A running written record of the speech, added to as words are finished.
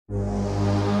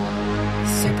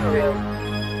Super Real.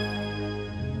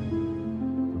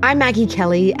 I'm Maggie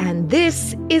Kelly, and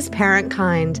this is Parent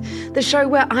Kind, the show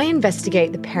where I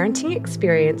investigate the parenting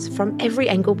experience from every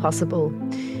angle possible.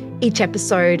 Each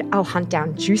episode, I'll hunt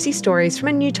down juicy stories from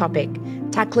a new topic,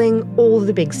 tackling all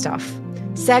the big stuff: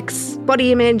 sex,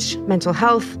 body image, mental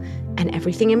health, and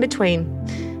everything in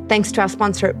between. Thanks to our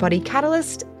sponsor at Body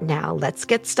Catalyst. Now let's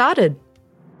get started.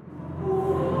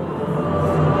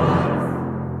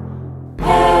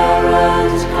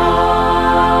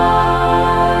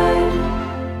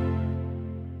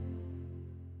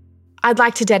 I'd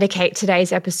like to dedicate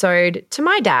today's episode to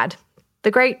my dad,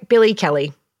 the great Billy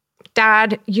Kelly.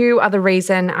 Dad, you are the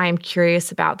reason I am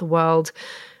curious about the world,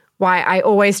 why I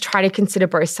always try to consider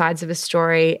both sides of a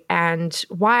story, and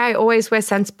why I always wear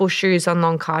sensible shoes on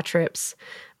long car trips.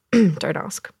 Don't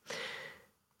ask.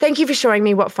 Thank you for showing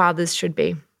me what fathers should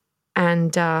be.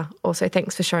 And also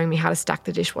thanks for showing me how to stack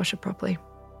the dishwasher properly.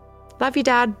 Love you,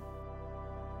 Dad.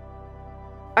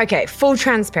 Okay, full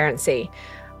transparency.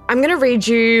 I'm going to read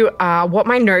you what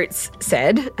my notes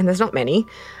said, and there's not many,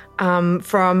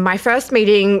 from my first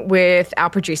meeting with our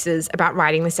producers about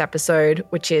writing this episode,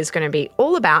 which is going to be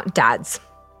all about dads.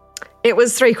 It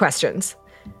was 3 questions.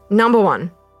 Number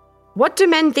 1, what do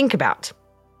men think about?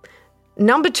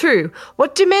 Number 2,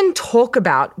 what do men talk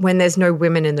about when there's no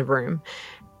women in the room?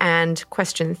 And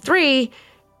question 3,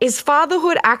 is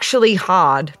fatherhood actually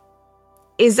hard?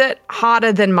 Is it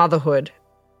harder than motherhood?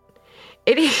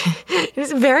 It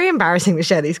is very embarrassing to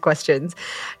share these questions.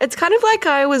 It's kind of like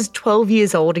I was 12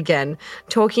 years old again,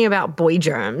 talking about boy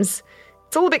germs.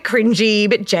 It's all a bit cringy, a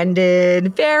bit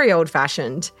gendered, very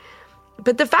old-fashioned.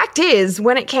 But the fact is,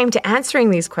 when it came to answering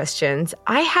these questions,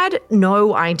 I had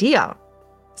no idea.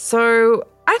 So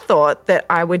I thought that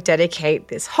I would dedicate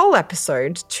this whole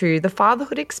episode to the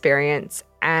fatherhood experience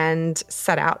and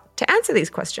set out to answer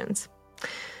these questions.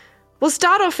 We'll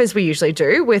start off, as we usually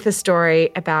do, with a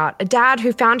story about a dad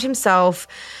who found himself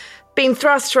being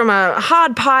thrust from a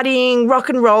hard-partying rock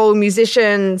and roll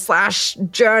musician /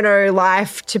 journo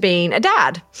life to being a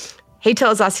dad. He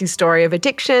tells us his story of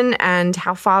addiction and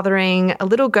how fathering a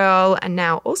little girl and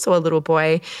now also a little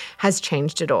boy has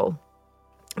changed it all.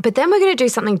 But then we're going to do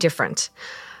something different.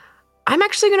 I'm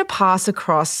actually going to pass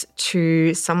across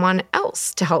to someone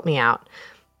else to help me out.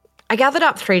 I gathered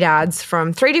up 3 dads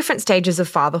from 3 different stages of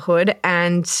fatherhood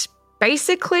and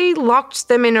basically locked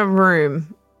them in a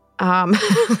room.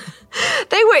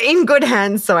 They were in good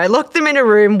hands, so I locked them in a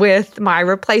room with my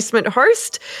replacement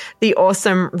host, the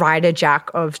awesome Ryder Jack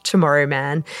of Tomorrow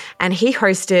Man, and he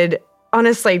hosted,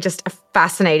 honestly, just a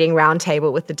fascinating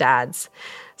roundtable with the dads.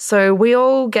 So we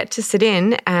all get to sit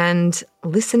in and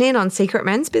listen in on secret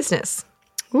men's business.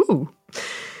 Ooh.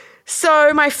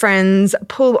 So, my friends,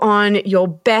 pull on your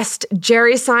best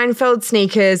Jerry Seinfeld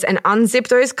sneakers and unzip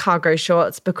those cargo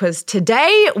shorts because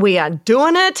today we are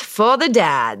doing it for the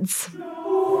dads.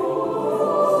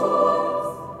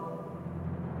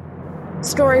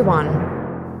 Story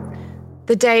 1.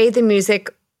 The day the music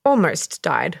almost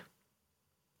died.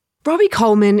 Robbie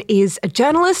Coleman is a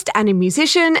journalist and a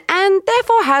musician and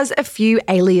therefore has a few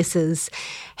aliases.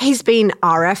 He's been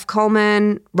RF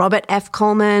Coleman, Robert F.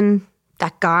 Coleman,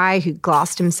 that guy who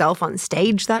glassed himself on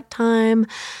stage that time.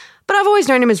 But I've always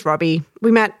known him as Robbie.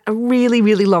 We met a really,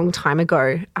 really long time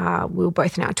ago. We were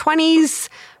both in our 20s.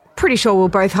 Pretty sure we were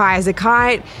both high as a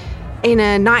kite in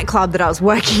a nightclub that I was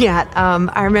working at.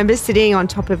 I remember sitting on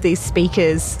top of these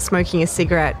speakers, smoking a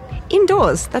cigarette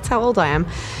indoors. That's how old I am.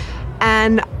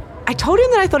 And I told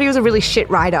him that I thought he was a really shit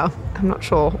writer. I'm not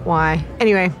sure why.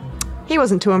 Anyway, he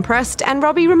wasn't too impressed. And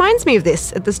Robbie reminds me of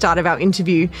this at the start of our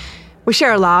interview. We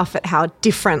share a laugh at how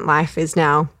different life is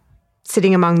now,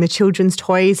 sitting among the children's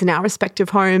toys in our respective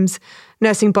homes,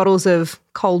 nursing bottles of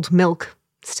cold milk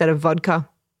instead of vodka.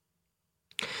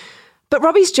 But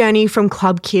Robbie's journey from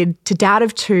club kid to dad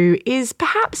of 2 is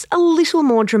perhaps a little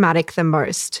more dramatic than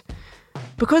most.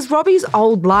 Because Robbie's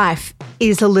old life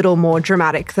is a little more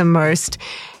dramatic than most.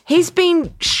 He's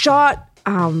been shot,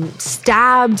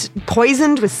 stabbed,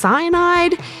 poisoned with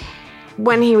cyanide.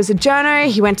 When he was a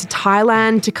journo, he went to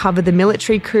Thailand to cover the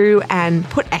military coup and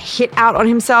put a hit out on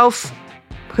himself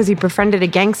because he befriended a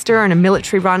gangster in a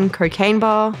military-run cocaine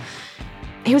bar.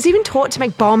 He was even taught to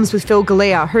make bombs with Phil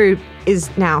Galea, who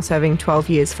is now serving 12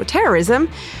 years for terrorism.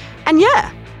 And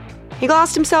yeah, he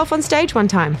glassed himself on stage one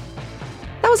time.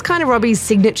 That was kind of Robbie's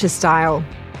signature style.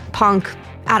 Punk,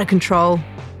 out of control,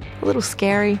 a little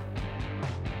scary.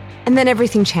 And then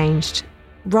everything changed.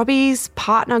 Robbie's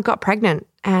partner got pregnant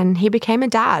and he became a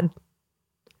dad.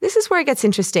 This is where it gets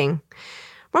interesting.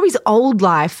 Robbie's old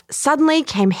life suddenly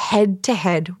came head to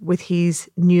head with his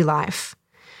new life.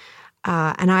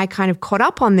 And I kind of caught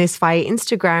up on this via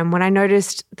Instagram when I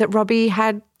noticed that Robbie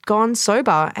had gone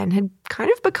sober and had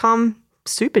kind of become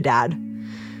super dad.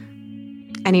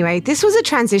 Anyway, this was a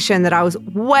transition that I was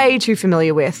way too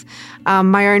familiar with.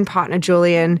 My own partner,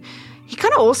 Julian, he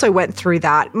kind of also went through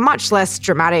that, much less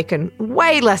dramatic and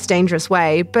way less dangerous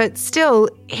way, but still,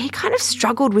 he kind of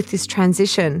struggled with this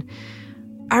transition.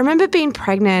 I remember being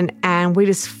pregnant and we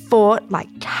just fought like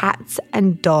cats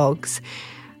and dogs.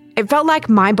 It felt like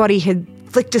my body had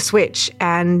flicked a switch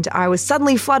and I was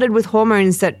suddenly flooded with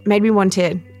hormones that made me want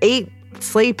to eat,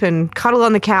 sleep and cuddle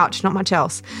on the couch, not much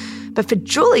else. But for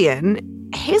Julian,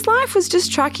 his life was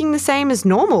just tracking the same as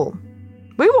normal.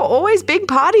 We were always big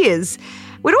partiers.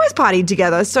 We'd always partied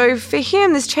together, so for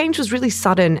him this change was really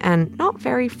sudden and not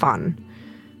very fun.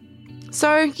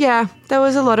 So yeah, there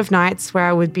was a lot of nights where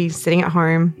I would be sitting at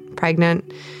home,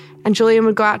 pregnant, and Julian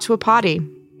would go out to a party.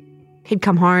 He'd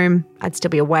come home, I'd still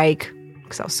be awake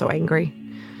because I was so angry.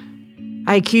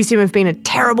 I accused him of being a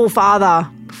terrible father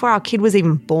before our kid was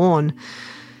even born.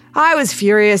 I was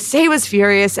furious, he was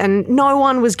furious, and no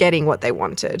one was getting what they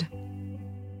wanted.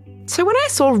 So when I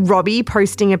saw Robbie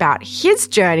posting about his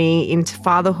journey into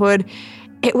fatherhood,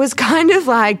 it was kind of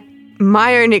like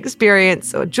my own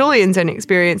experience, or Julian's own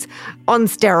experience, on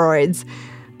steroids.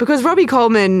 Because Robbie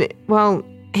Coleman, well,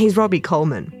 he's Robbie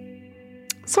Coleman.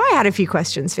 So I had a few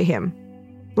questions for him.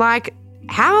 Like,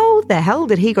 how the hell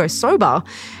did he go sober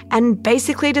and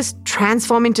basically just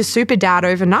transform into super dad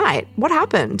overnight? What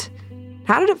happened?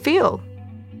 How did it feel?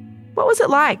 What was it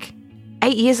like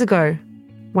 8 years ago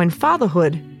when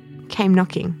fatherhood came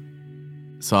knocking?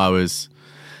 So I was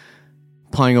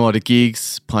playing a lot of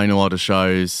gigs, playing a lot of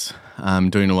shows,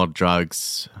 doing a lot of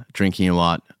drugs, drinking a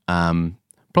lot,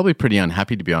 probably pretty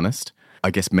unhappy, to be honest.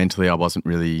 I guess mentally I wasn't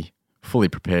really fully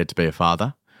prepared to be a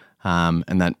father,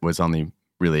 and that was only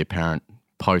really apparent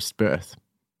post-birth.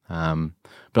 But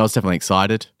I was definitely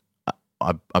excited.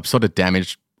 I'm sort of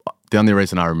damaged. The only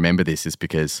reason I remember this is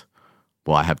because,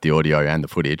 well, I have the audio and the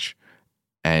footage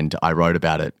and I wrote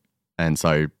about it. And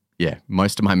so, yeah,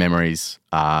 most of my memories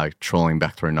are trawling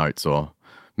back through notes or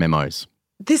memos.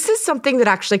 This is something that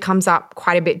actually comes up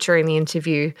quite a bit during the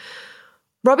interview.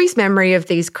 Robbie's memory of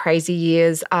these crazy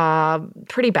years are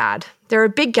pretty bad. There are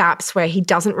big gaps where he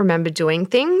doesn't remember doing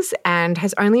things and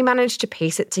has only managed to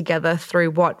piece it together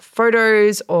through what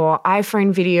photos or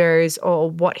iPhone videos or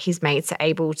what his mates are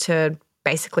able to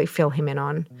basically fill him in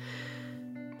on.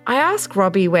 I ask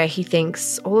Robbie where he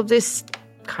thinks all of this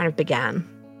kind of began.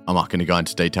 I'm not going to go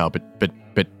into detail, but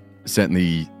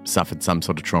certainly suffered some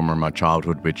sort of trauma in my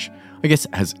childhood, which I guess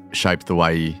has shaped the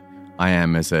way I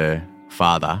am as a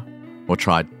father, or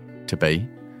tried to be.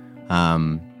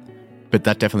 But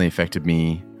that definitely affected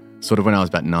me sort of when I was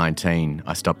about 19.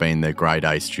 I stopped being the grade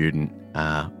A student.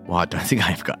 Well, I don't think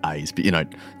I ever got A's, but, you know,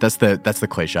 that's the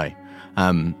cliche.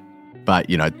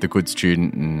 But, you know, the good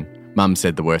student, and Mum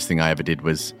said the worst thing I ever did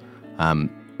was when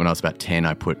I was about 10,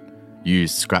 I put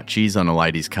used scratchies on a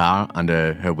lady's car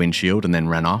under her windshield and then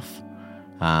ran off.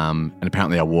 And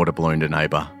apparently I water ballooned a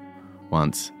neighbour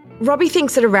once. Robbie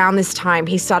thinks that around this time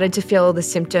he started to feel the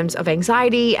symptoms of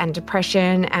anxiety and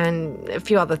depression and a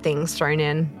few other things thrown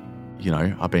in. You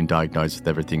know, I've been diagnosed with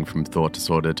everything from thought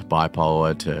disorder to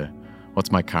bipolar to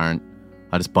what's my current...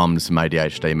 I just bombed some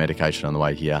ADHD medication on the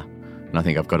way here. And I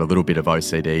think I've got a little bit of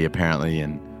OCD apparently,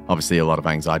 and obviously a lot of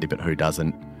anxiety, but who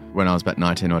doesn't? When I was about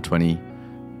 19 or 20,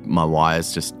 my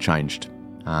wires just changed.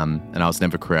 And I was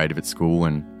never creative at school,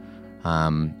 and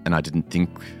I didn't think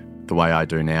the way I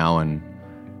do now, and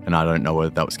I don't know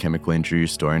whether that was chemical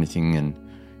induced or anything. And,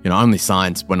 you know, only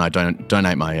science, when I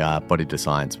donate my body to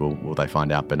science, will they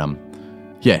find out. But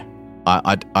yeah,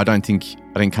 I don't think,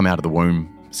 I didn't come out of the womb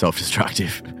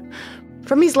self-destructive.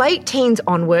 From his late teens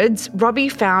onwards, Robbie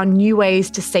found new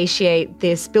ways to satiate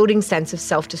this building sense of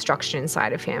self-destruction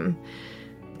inside of him.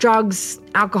 Drugs,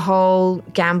 alcohol,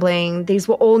 gambling, these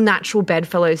were all natural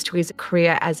bedfellows to his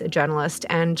career as a journalist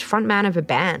and frontman of a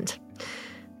band.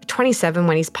 At 27,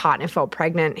 when his partner fell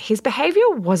pregnant, his behaviour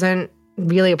wasn't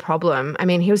really a problem. I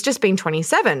mean, he was just being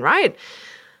 27, right?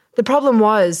 The problem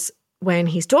was when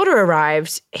his daughter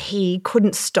arrived, he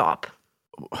couldn't stop.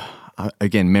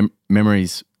 Again,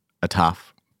 memories are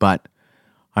tough, but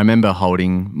I remember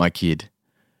holding my kid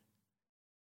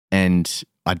and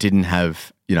I didn't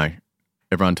have, you know,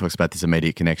 everyone talks about this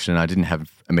immediate connection. I didn't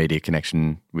have immediate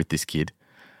connection with this kid.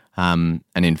 And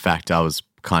in fact, I was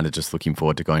kind of just looking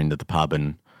forward to going to the pub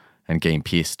and getting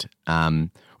pissed,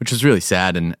 which was really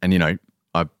sad. And you know,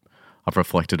 I've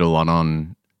reflected a lot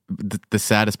on the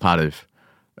saddest part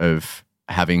of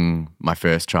having my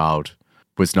first child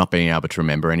was not being able to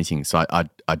remember anything. So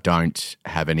I don't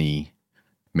have any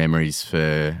memories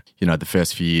for, the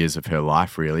first few years of her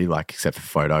life, really, like except for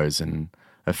photos and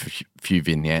a few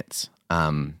vignettes,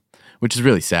 which is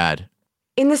really sad.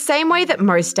 In the same way that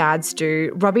most dads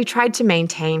do, Robbie tried to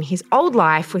maintain his old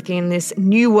life within this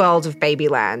new world of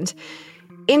Babyland.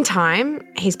 In time,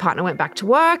 his partner went back to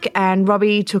work and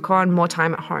Robbie took on more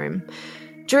time at home.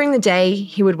 During the day,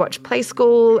 he would watch Play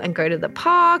School and go to the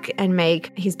park and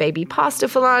make his baby pasta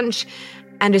for lunch.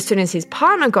 And as soon as his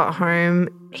partner got home,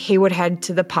 he would head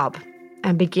to the pub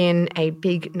and begin a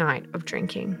big night of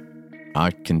drinking.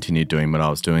 I continued doing what I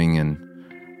was doing and,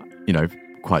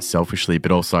 quite selfishly,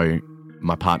 but also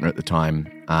my partner at the time,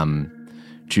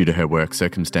 due to her work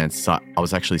circumstances, I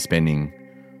was actually spending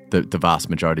the vast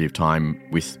majority of time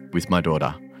with my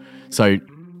daughter. So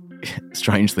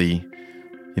strangely,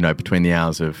 between the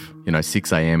hours of,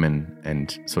 6 a.m.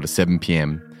 and sort of 7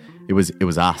 p.m, it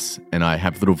was us. And I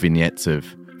have little vignettes of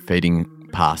feeding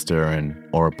pasta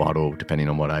or a bottle, depending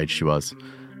on what age she was,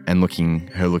 and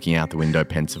her looking out the window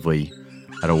pensively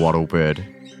at a wattle bird.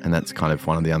 And that's kind of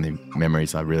one of the only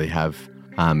memories I really have.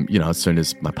 As soon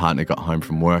as my partner got home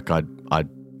from work, I'd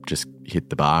just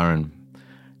hit the bar. And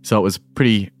so it was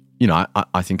pretty,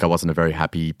 I think I wasn't a very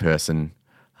happy person.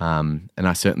 And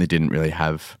I certainly didn't really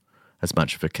have as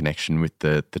much of a connection with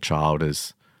the child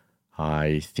as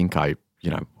I think I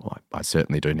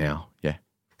certainly do now. Yeah.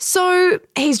 So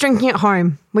he's drinking at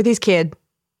home with his kid.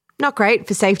 Not great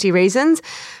for safety reasons,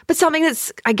 but something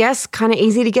that's, I guess, kind of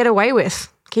easy to get away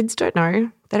with. Kids don't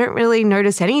know. They don't really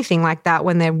notice anything like that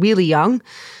when they're really young.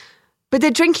 But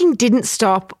the drinking didn't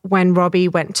stop when Robbie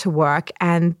went to work,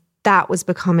 and that was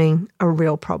becoming a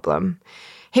real problem.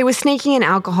 He was sneaking in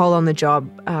alcohol on the job,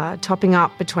 topping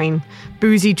up between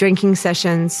boozy drinking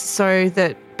sessions so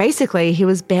that basically he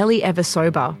was barely ever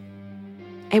sober.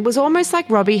 It was almost like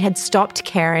Robbie had stopped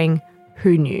caring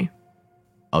who knew.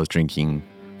 I was drinking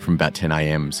from about 10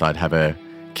 a.m, so I'd have a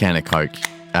can of Coke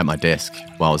at my desk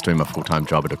while I was doing my full-time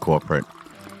job at a corporate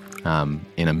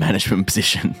in a management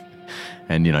position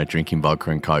and, drinking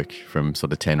vodka and Coke from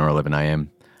sort of 10 or 11 a.m.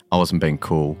 I wasn't being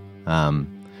cool. I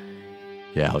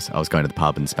was going to the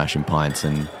pub and smashing pints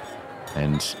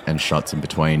and shots in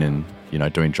between and,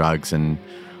 doing drugs. And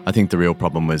I think the real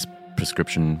problem was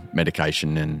prescription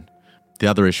medication. And the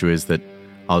other issue is that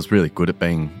I was really good at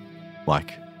being,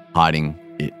 hiding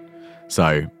it.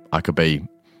 So I could be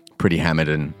pretty hammered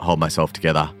and hold myself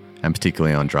together. And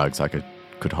particularly on drugs, I could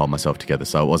hold myself together.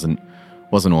 So it wasn't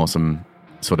awesome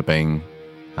sort of being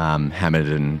hammered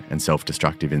and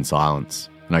self-destructive in silence.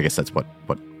 And I guess that's what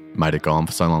made it go on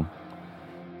for so long.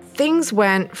 Things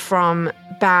went from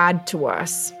bad to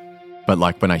worse. But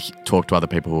when I talk to other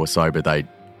people who are sober,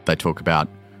 they talk about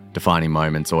defining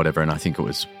moments or whatever. And I think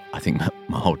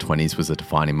my whole 20s was a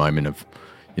defining moment of,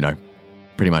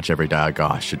 pretty much every day I go,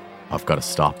 I've got to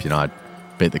stop. I'd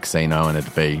be at the casino and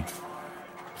it'd be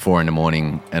 4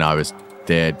 a.m. and I was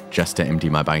there just to empty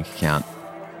my bank account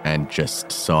and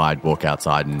just so I'd walk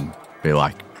outside and be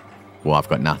like, well, I've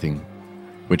got nothing,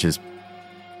 which is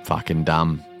fucking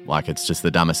dumb. It's just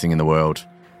the dumbest thing in the world.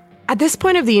 At this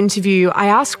point of the interview, I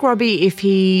asked Robbie if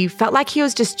he felt like he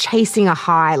was just chasing a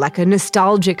high, like a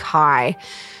nostalgic high.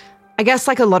 I guess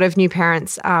like a lot of new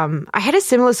parents, I had a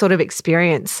similar sort of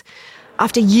experience.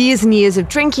 After years and years of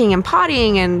drinking and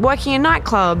partying and working in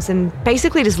nightclubs and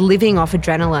basically just living off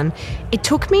adrenaline, it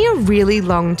took me a really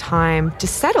long time to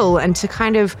settle and to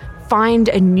kind of find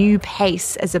a new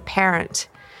pace as a parent.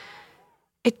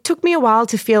 It took me a while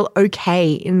to feel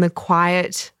okay in the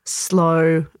quiet,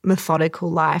 slow, methodical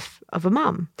life of a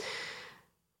mum.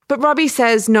 But Robbie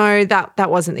says no, that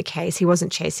wasn't the case. He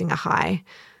wasn't chasing a high.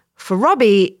 For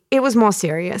Robbie, it was more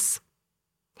serious.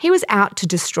 He was out to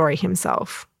destroy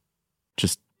himself.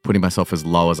 Just putting myself as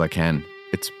low as I can.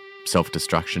 It's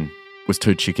self-destruction. Was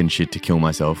too chicken shit to kill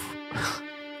myself.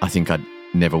 I think I'd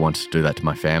never wanted to do that to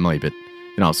my family, but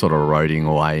I was sort of eroding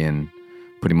away and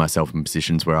putting myself in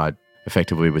positions where I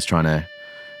effectively was trying to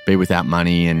be without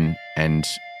money and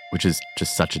which is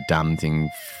just such a dumb thing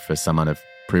for someone of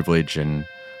privilege and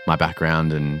my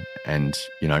background and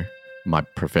my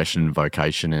profession,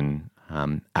 vocation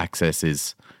and access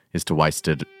is to waste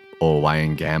it all away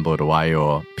and gamble it away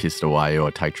or piss it away or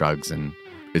take drugs, and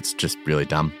it's just really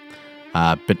dumb.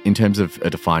 But in terms of a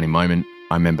defining moment,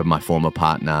 I remember my former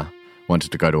partner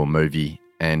wanted to go to a movie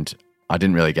and I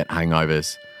didn't really get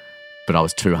hangovers, but I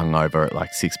was too hungover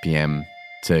at 6 p.m.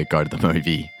 to go to the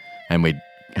movie, and we'd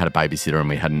had a babysitter and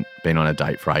we hadn't been on a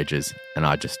date for ages, and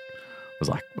I just was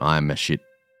like, I'm a shit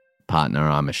partner,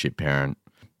 I'm a shit parent.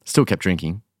 Still kept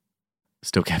drinking,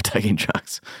 still kept taking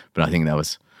drugs, but I think that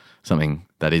was something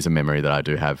that is a memory that I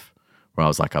do have where I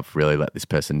was like, I've really let this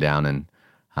person down, and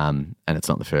And it's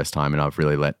not the first time, and I've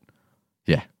really let,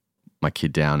 my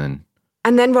kid down.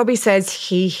 And then Robbie says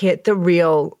he hit the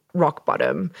real rock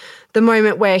bottom, the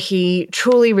moment where he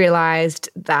truly realised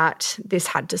that this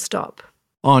had to stop.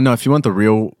 Oh, no, if you want the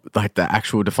real, like the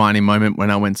actual defining moment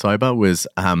when I went sober was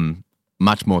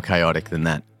much more chaotic than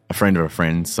that. A friend of a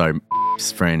friend, so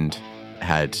his friend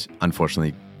had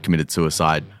unfortunately committed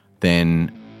suicide.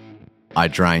 Then I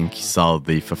drank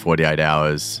solidly for 48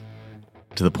 hours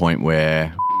to the point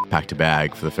where I packed a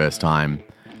bag for the first time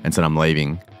and said I'm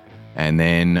leaving. And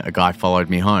then a guy followed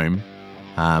me home,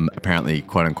 apparently,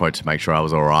 quote unquote, to make sure I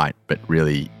was all right. But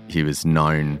really, he was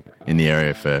known in the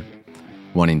area for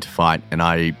wanting to fight.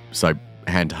 And so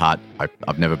hand to heart,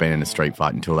 I've never been in a street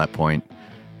fight until that point.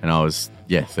 And I was,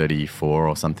 34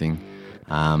 or something.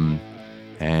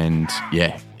 And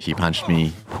he punched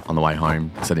me on the way home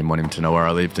because I didn't want him to know where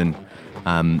I lived. And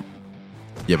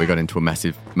we got into a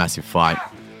massive, massive fight.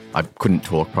 I couldn't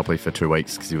talk properly for 2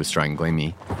 weeks because he was strangling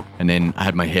me. And then I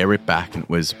had my hair ripped back, and it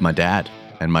was my dad.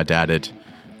 And my dad had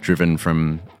driven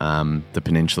from the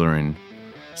peninsula in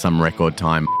some record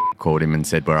time, called him and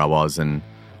said where I was, and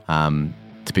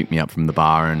to pick me up from the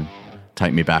bar and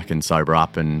take me back and sober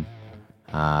up. And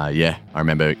I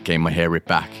remember getting my hair ripped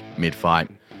back mid-fight,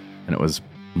 and it was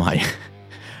my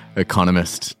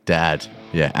economist dad,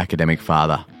 academic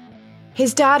father.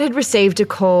 His dad had received a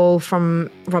call from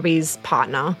Robbie's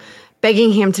partner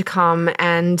begging him to come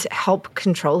and help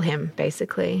control him,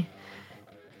 basically.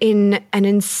 In an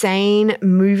insane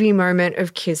movie moment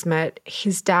of kismet,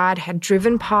 his dad had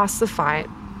driven past the fight,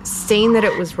 seen that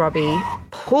it was Robbie,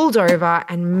 pulled over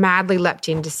and madly leapt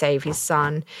in to save his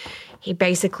son. He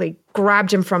basically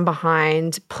grabbed him from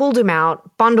behind, pulled him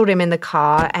out, bundled him in the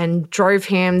car and drove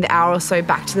him the hour or so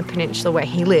back to the peninsula where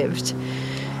he lived.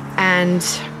 And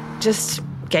just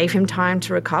gave him time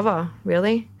to recover,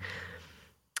 really.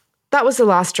 That was the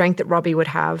last drink that Robbie would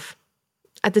have.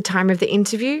 At the time of the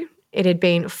interview, it had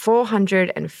been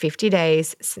 450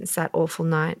 days since that awful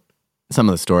night. Some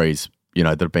of the stories,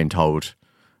 that have been told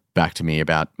back to me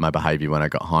about my behaviour when I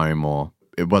got home, or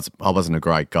I wasn't a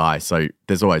great guy. So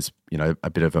there's always, a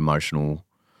bit of emotional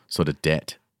sort of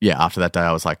debt. After that day,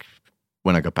 I was like,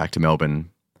 when I got back to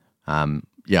Melbourne, I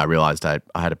realised I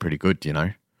had it pretty good,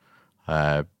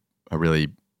 a really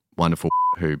wonderful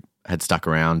who had stuck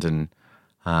around, and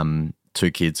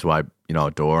 2 kids who I,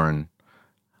 adore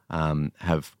and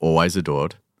have always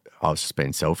adored. I was just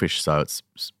being selfish. So it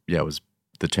was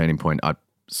the turning point. I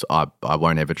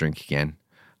won't ever drink again,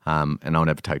 and I'll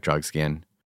never take drugs again.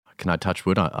 Can I touch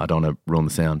wood? I don't want to ruin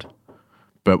the sound.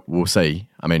 But we'll see.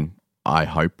 I mean, I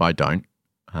hope I don't.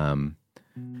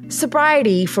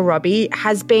 Sobriety for Robbie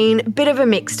has been a bit of a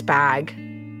mixed bag.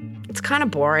 It's kind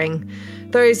of boring.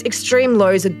 Those extreme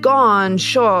lows are gone,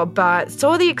 sure, but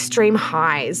so are the extreme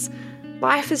highs.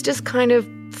 Life has just kind of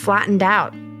flattened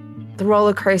out. The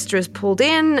roller coaster has pulled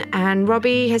in, and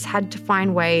Robbie has had to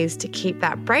find ways to keep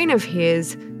that brain of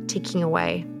his ticking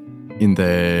away. In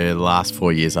the last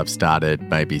 4 years, I've started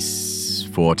maybe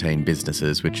 14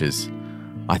 businesses, which is,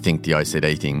 I think, the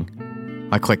OCD thing.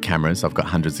 I collect cameras. I've got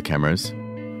hundreds of cameras.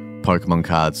 Pokemon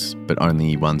cards, but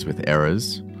only ones with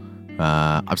errors.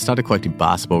 I've started collecting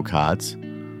basketball cards.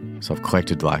 So I've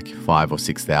collected like 5,000 or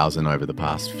 6,000 over the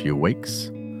past few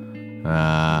weeks.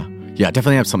 I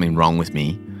definitely have something wrong with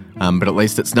me. But at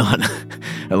least it's not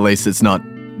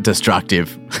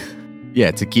destructive.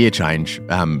 It's a gear change.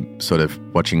 Sort of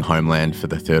watching Homeland for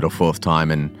the 3rd or 4th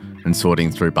time and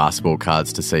sorting through basketball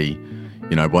cards to see,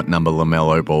 what number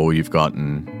LaMelo Ball you've got,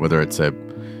 and whether it's a,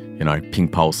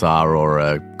 pink pulsar or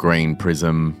a green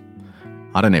prism.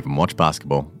 I don't even watch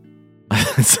basketball.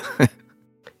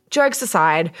 Jokes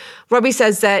aside, Robbie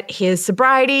says that his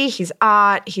sobriety, his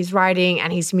art, his writing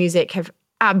and his music have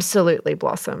absolutely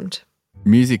blossomed.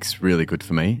 Music's really good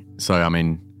for me. So, I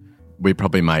mean, we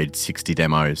probably made 60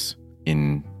 demos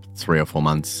in 3 or 4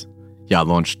 months. I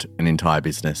launched an entire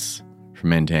business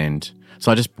from end to end.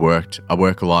 So I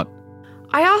work a lot.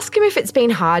 I ask him if it's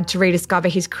been hard to rediscover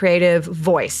his creative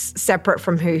voice separate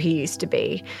from who he used to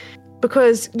be.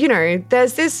 Because,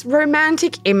 there's this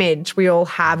romantic image we all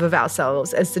have of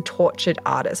ourselves as the tortured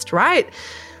artist, right?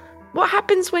 What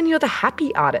happens when you're the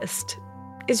happy artist?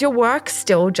 Is your work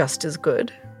still just as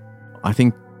good? I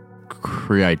think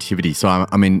creativity. So,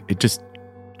 it just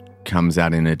comes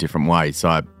out in a different way.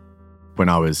 So when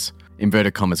I was,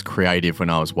 inverted commas, creative,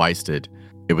 when I was wasted,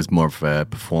 it was more of a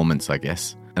performance, I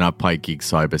guess. And I've played gigs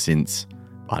sober since,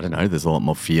 I don't know, there's a lot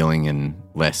more feeling and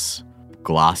less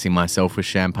glassing myself with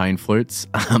champagne flutes.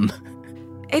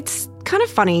 It's kind of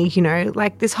funny,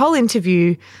 like this whole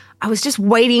interview, I was just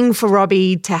waiting for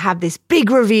Robbie to have this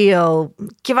big reveal,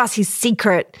 give us his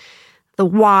secret, the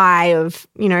why of,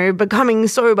 becoming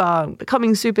sober,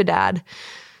 becoming super dad.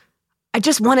 I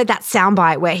just wanted that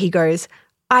soundbite where he goes,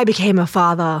 I became a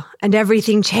father and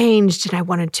everything changed and I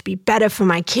wanted to be better for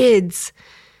my kids.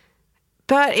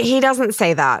 But he doesn't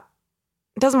say that.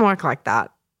 It doesn't work like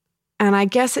that. And I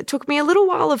guess it took me a little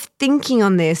while of thinking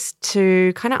on this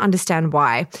to kind of understand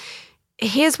why.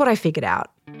 Here's what I figured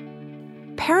out.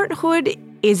 Parenthood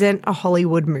isn't a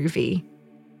Hollywood movie.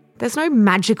 There's no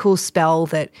magical spell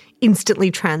that instantly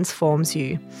transforms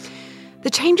you. The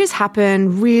changes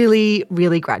happen really,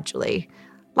 really gradually,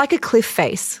 like a cliff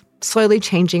face, slowly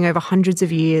changing over hundreds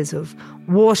of years of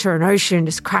water and ocean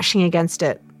just crashing against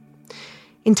it.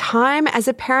 In time, as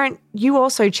a parent, you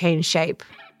also change shape.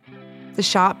 The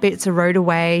sharp bits erode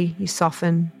away, you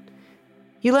soften.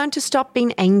 You learn to stop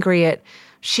being angry at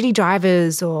shitty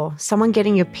drivers or someone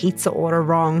getting your pizza order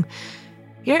wrong.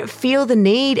 You don't feel the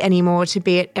need anymore to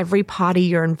be at every party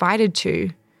you're invited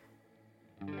to.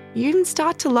 You even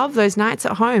start to love those nights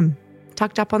at home,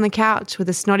 tucked up on the couch with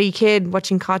a snotty kid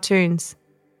watching cartoons.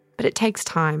 But it takes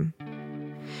time.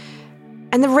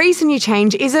 And the reason you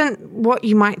change isn't what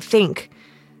you might think.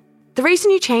 The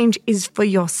reason you change is for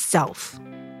yourself,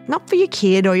 not for your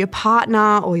kid or your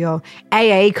partner or your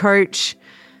AA coach.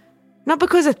 Not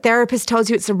because a therapist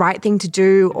tells you it's the right thing to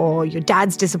do or your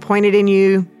dad's disappointed in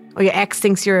you or your ex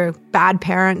thinks you're a bad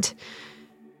parent.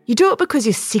 You do it because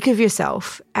you're sick of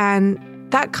yourself, and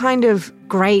that kind of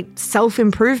great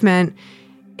self-improvement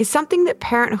is something that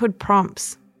parenthood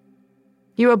prompts.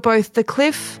 You are both the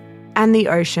cliff and the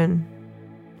ocean,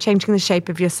 changing the shape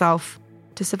of yourself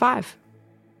to survive.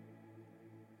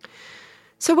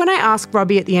 So when I asked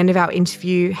Robbie at the end of our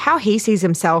interview how he sees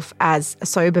himself as a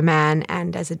sober man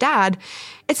and as a dad,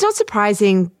 it's not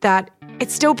surprising that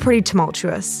it's still pretty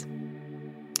tumultuous.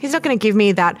 He's not going to give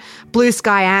me that blue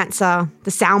sky answer,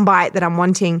 the soundbite that I'm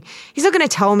wanting. He's not going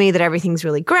to tell me that everything's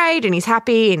really great and he's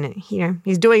happy and,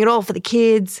 he's doing it all for the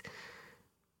kids.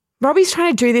 Robbie's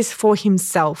trying to do this for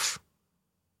himself.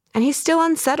 And he's still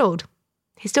unsettled.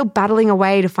 He's still battling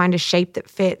away to find a shape that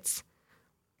fits.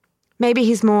 Maybe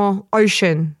he's more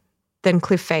ocean than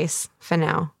cliff face for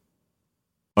now.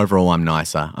 Overall, I'm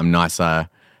nicer. And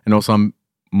also I'm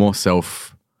more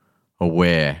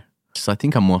self-aware. I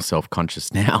think I'm more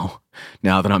self-conscious now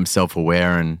that I'm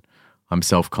self-aware and I'm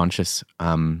self-conscious.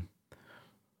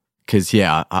 Because,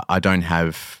 I don't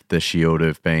have the shield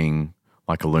of being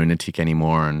like a lunatic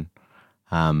anymore, and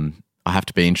I have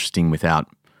to be interesting without,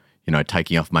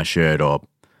 taking off my shirt, or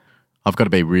I've got to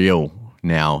be real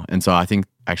now. And so I think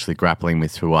actually grappling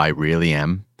with who I really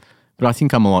am. But I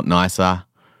think I'm a lot nicer.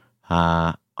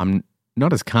 I'm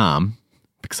not as calm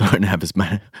because I don't have as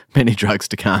many drugs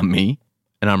to calm me.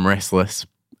 And I'm restless,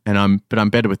 but I'm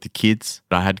better with the kids.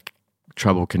 I had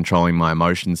trouble controlling my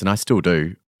emotions, and I still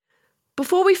do.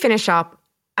 Before we finish up,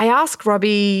 I asked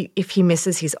Robbie if he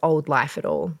misses his old life at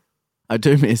all. I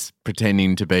do miss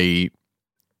pretending to be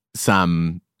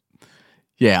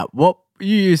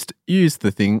you used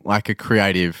the thing like a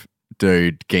creative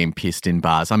dude getting pissed in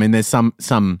bars. I mean, there's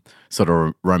some sort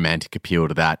of romantic appeal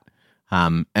to that,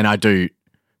 and I do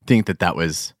think that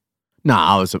was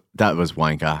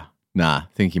wanker. Nah,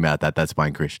 thinking about that's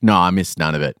wankerish. No, I miss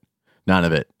none of it. None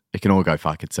of it. It can all go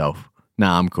fuck itself.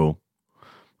 Nah, I'm cool.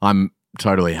 I'm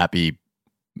totally happy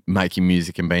making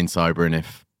music and being sober, and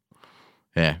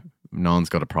no one's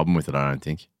got a problem with it, I don't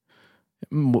think.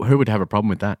 Who would have a problem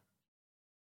with that?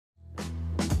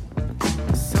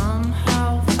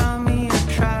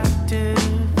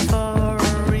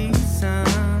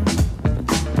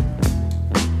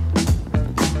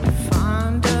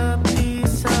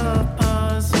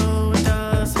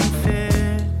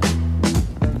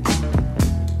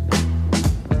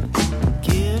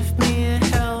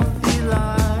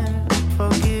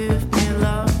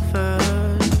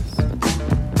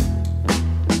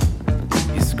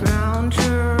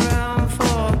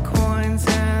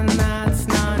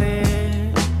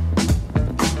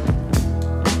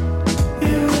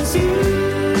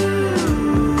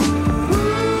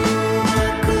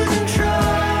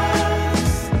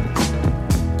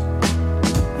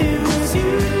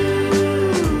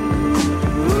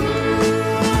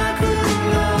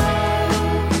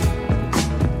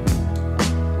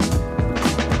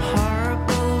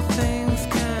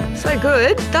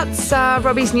 Good. That's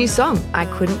Robbie's new song, I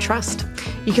Couldn't Trust.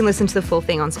 You can listen to the full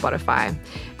thing on Spotify.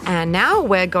 And now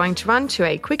we're going to run to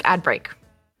a quick ad break.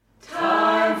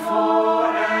 Time for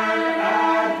an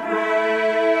ad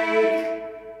break.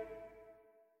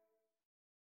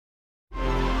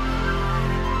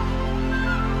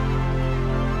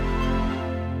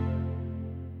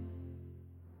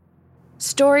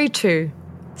 Story 2,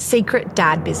 Secret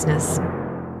Dad Business.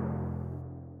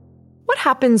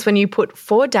 happens when you put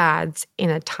 4 dads in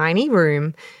a tiny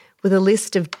room with a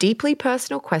list of deeply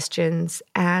personal questions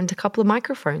and a couple of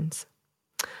microphones?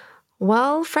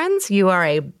 Well, friends, you are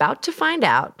about to find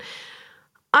out.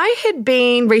 I had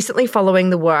been recently following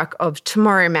the work of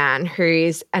Tomorrow Man, who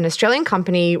is an Australian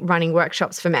company running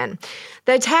workshops for men.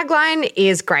 Their tagline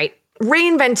is great,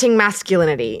 reinventing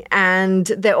masculinity, and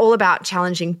they're all about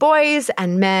challenging boys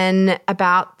and men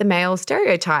about the male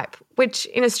stereotype, which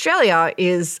in Australia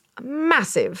is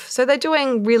massive. So they're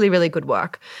doing really, really good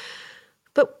work.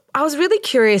 But I was really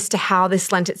curious to how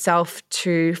this lent itself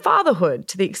to fatherhood,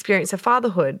 to the experience of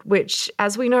fatherhood, which,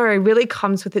 as we know, really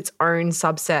comes with its own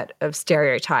subset of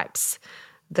stereotypes.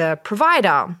 The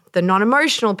provider, the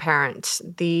non-emotional parent,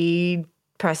 the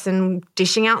person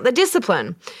dishing out the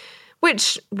discipline,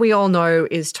 which we all know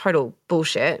is total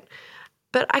bullshit.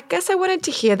 But I guess I wanted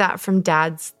to hear that from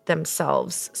dads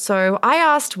themselves. So I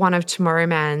asked one of Tomorrow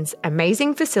Man's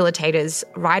amazing facilitators,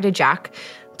 Ryder Jack,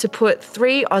 to put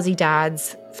 3 Aussie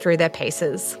dads through their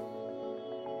paces.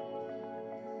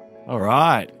 All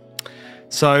right.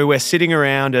 So we're sitting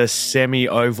around a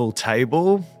semi-oval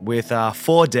table with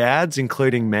 4 dads,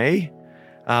 including me.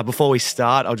 Before we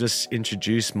start, I'll just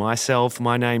introduce myself.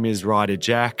 My name is Ryder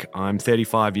Jack. I'm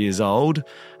 35 years old.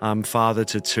 I'm father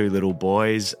to 2 little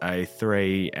boys, a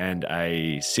 3 and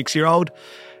a 6-year-old.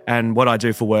 And what I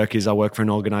do for work is I work for an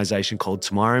organisation called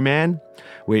Tomorrow Man,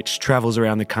 which travels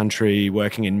around the country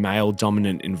working in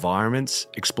male-dominant environments,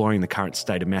 exploring the current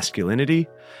state of masculinity.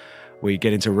 We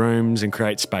get into rooms and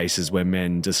create spaces where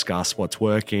men discuss what's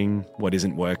working, what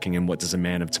isn't working, and what does a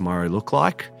man of tomorrow look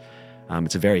like.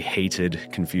 It's a very heated,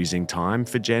 confusing time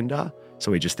for gender,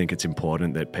 so we just think it's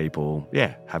important that people,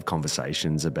 have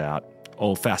conversations about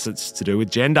all facets to do with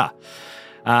gender.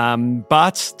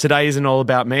 But today isn't all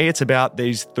about me. It's about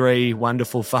these 3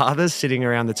 wonderful fathers sitting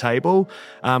around the table.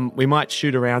 We might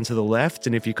shoot around to the left,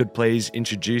 and if you could please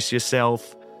introduce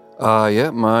yourself.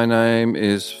 My name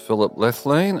is Philip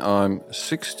Lethlean. I'm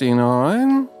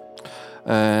 69,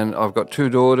 and I've got 2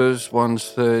 daughters.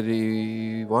 One's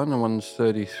 31 and one's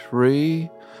 33.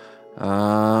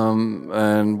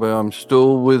 And I'm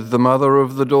still with the mother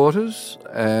of the daughters,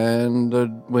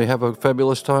 and we have a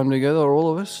fabulous time together,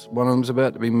 all of us. One of them's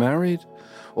about to be married,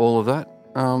 all of that.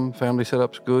 Family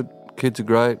setup's good, kids are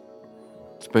great.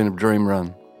 It's been a dream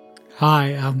run.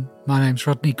 Hi, my name's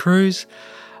Rodney Cruz.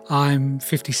 I'm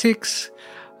 56.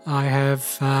 I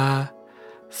have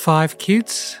 5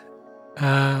 kids,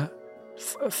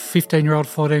 15-year-old,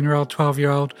 14-year-old,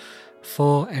 12-year-old,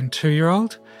 4 and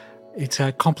 2-year-old. It's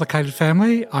a complicated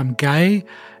family. I'm gay,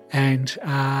 and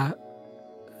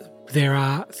there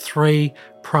are 3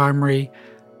 primary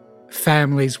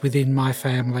families within my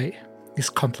family. It's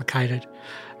complicated.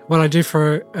 What I do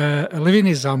for a living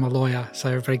is I'm a lawyer, so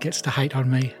everybody gets to hate on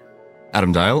me.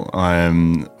 Adam Dale. I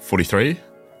am 43.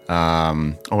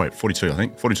 42, I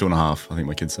think. 42 and a half, I think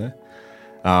my kids say.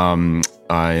 I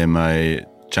am a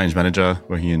change manager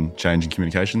working in change and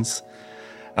communications.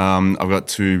 I've got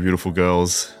 2 beautiful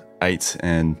girls, 8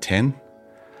 and 10.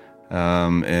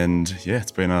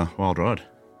 It's been a wild ride.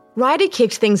 Ryder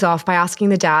kicked things off by asking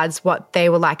the dads what they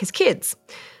were like as kids.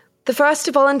 The first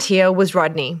to volunteer was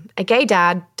Rodney, a gay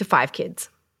dad to 5 kids.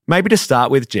 Maybe to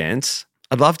start with, gents,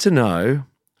 I'd love to know,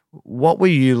 what were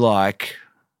you like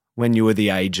when you were the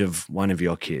age of one of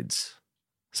your kids?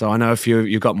 So I know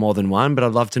you've got more than one, but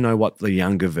I'd love to know what the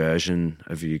younger version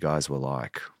of you guys were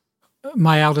like.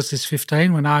 My eldest is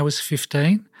 15. When I was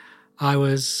 15, I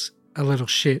was a little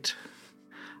shit.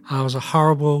 I was a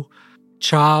horrible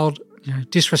child,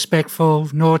 disrespectful,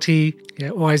 naughty,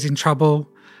 always in trouble.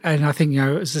 And I think,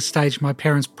 it was a stage my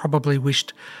parents probably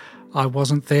wished I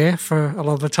wasn't there for a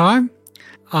lot of the time.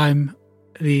 I'm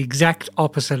the exact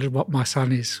opposite of what my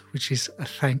son is, which is a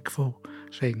thankful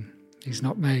thing. He's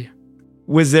not me.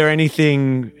 Was there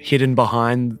anything hidden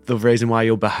behind the reason why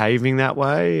you're behaving that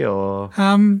way, or?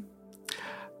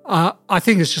 I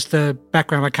think it's just the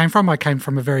background I came from. I came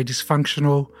from a very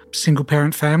dysfunctional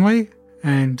single-parent family,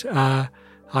 and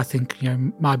I think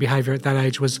my behaviour at that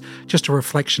age was just a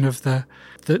reflection of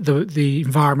the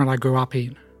environment I grew up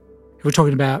in. If we're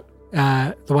talking about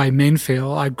the way men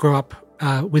feel, I grew up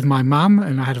with my mum,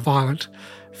 and I had a violent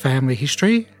family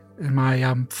history, and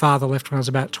my father left when I was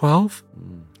about 12.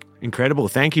 Incredible.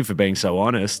 Thank you for being so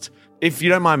honest. If you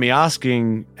don't mind me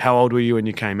asking, how old were you when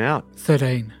you came out?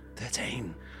 13.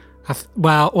 13?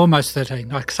 Almost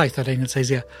 13. I say 13, it's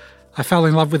easier. I fell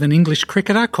in love with an English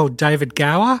cricketer called David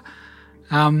Gower,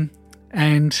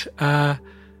 and I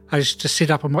used to sit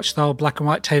up and watch the old black and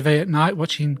white TV at night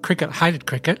watching cricket. I hated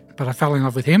cricket, but I fell in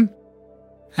love with him.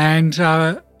 And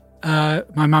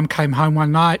my mum came home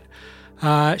one night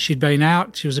She'd been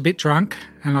out, she was a bit drunk,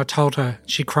 and I told her.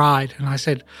 She cried, and I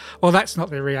said, well, that's not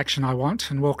the reaction I want,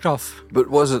 and walked off. But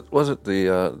was it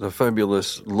the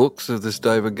fabulous looks of this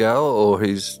David Gower, or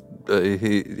he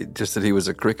just that he was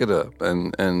a cricketer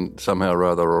and somehow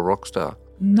rather a rock star?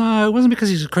 No, it wasn't because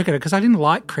he was a cricketer, because I didn't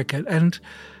like cricket, and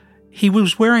he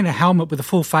was wearing a helmet with a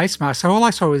full face mask, so all I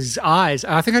saw was his eyes.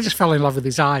 I think I just fell in love with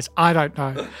his eyes. I don't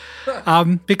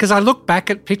know. Because I look back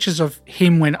at pictures of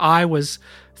him when I was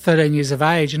 13 years of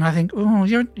age, and I think, oh,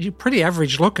 you're pretty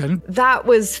average looking. That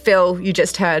was Phil you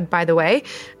just heard, by the way,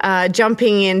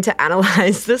 jumping in to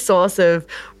analyse the source of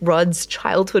Rod's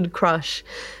childhood crush.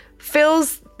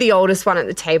 Phil's the oldest one at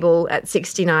the table at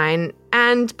 69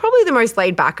 and probably the most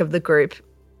laid back of the group.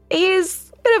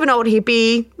 He's a bit of an old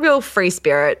hippie, real free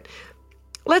spirit.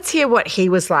 Let's hear what he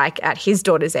was like at his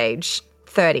daughter's age,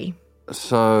 30.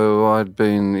 So I'd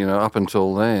been, up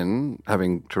until then,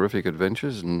 having terrific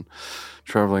adventures and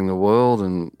travelling the world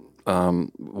and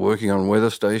working on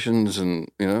weather stations and,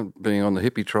 being on the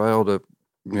hippie trail to,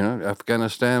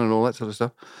 Afghanistan and all that sort of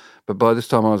stuff. But by this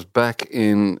time I was back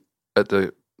at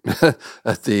the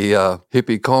at the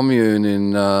hippie commune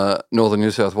in northern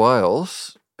New South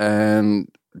Wales and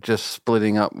just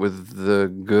splitting up with the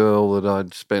girl that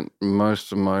I'd spent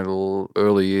most of my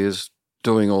early years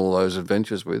doing all those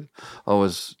adventures with. I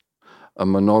was a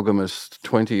monogamous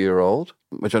 20-year-old,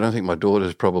 which I don't think my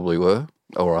daughters probably were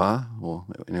or are, or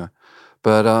anyway.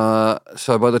 But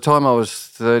so by the time I was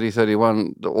 30,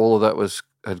 31, all of that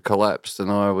had collapsed, and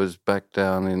I was back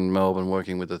down in Melbourne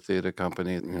working with a theatre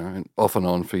company, off and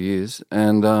on for years.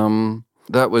 And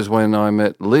that was when I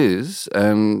met Liz,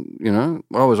 and,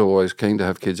 I was always keen to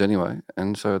have kids anyway.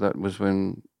 And so that was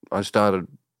when I started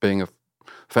being a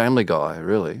family guy,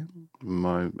 really, in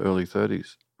my early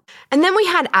 30s. And then we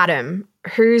had Adam,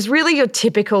 who's really your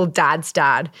typical dad's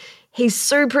dad. He's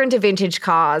super into vintage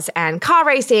cars and car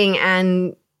racing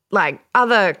and,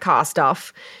 other car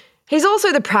stuff. He's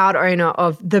also the proud owner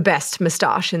of the best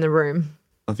moustache in the room.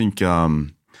 I think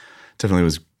definitely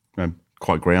was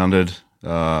quite grounded,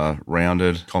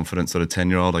 rounded, confident sort of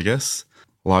 10-year-old, I guess.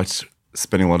 Liked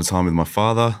spending a lot of time with my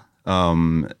father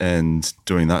and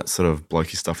doing that sort of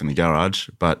blokey stuff in the garage.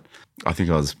 But I think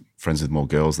I was friends with more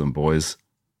girls than boys,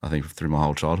 I think, through my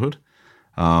whole childhood.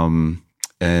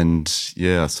 And,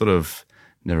 yeah, I sort of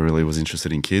never really was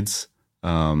interested in kids.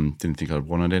 Didn't think I'd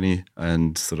wanted any,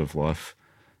 and sort of life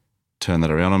turned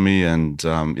that around on me, and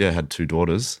had 2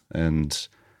 daughters, and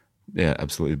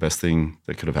absolutely the best thing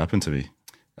that could have happened to me.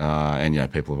 And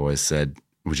people have always said,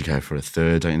 would you go for a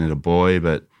third? Don't you need a boy?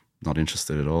 But not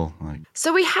interested at all.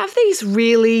 So we have these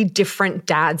really different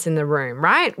dads in the room,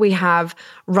 right? We have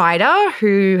Ryder,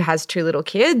 who has 2 little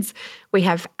kids. We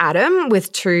have Adam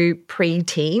with 2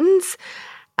 pre-teens,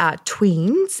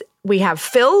 tweens. We have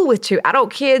Phil with 2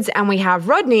 adult kids, and we have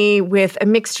Rodney with a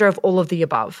mixture of all of the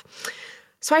above.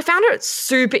 So I found it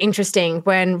super interesting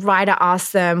when Ryder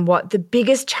asked them what the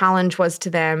biggest challenge was to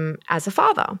them as a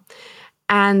father,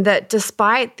 and that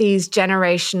despite these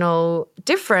generational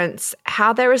difference,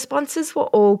 how their responses were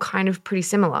all kind of pretty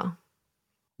similar.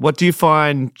 What do you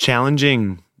find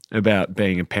challenging about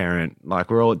being a parent?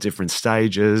 We're all at different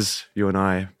stages. You and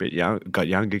I got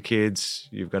younger kids.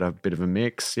 You've got a bit of a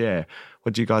mix. Yeah.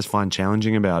 What do you guys find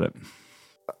challenging about it?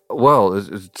 Well,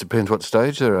 it depends what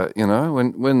stage they're at.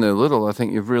 When they're little, I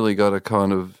think you've really got to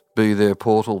kind of be their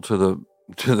portal to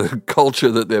the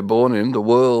culture that they're born in, the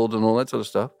world, and all that sort of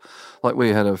stuff. We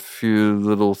had a few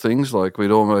little things,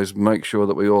 we'd always make sure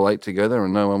that we all ate together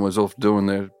and no one was off doing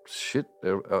their shit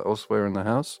elsewhere in the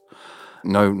house.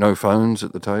 No phones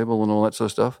at the table and all that sort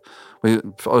of stuff. I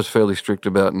was fairly strict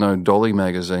about no dolly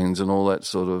magazines and all that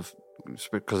sort of,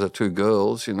 because they're 2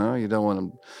 girls, you don't want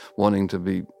them wanting to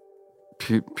be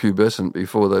pubescent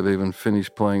before they've even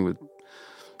finished playing with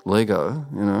Lego,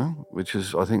 which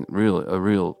is, I think, really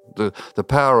the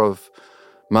power of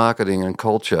marketing and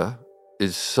culture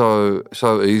is so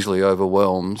easily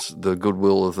overwhelms the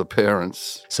goodwill of the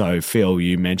parents. So, Phil,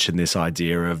 you mentioned this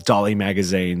idea of dolly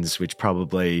magazines, which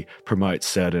probably promotes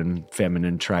certain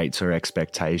feminine traits or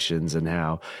expectations, and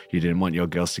how you didn't want your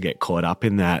girls to get caught up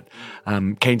in that.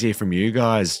 Keen to hear from you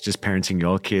guys, just parenting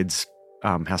your kids,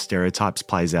 how stereotypes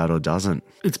plays out or doesn't.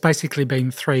 It's basically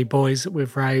been 3 boys that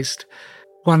we've raised.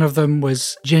 One of them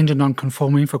was gender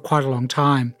non-conforming for quite a long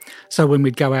time. So when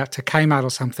we'd go out to Kmart or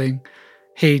something,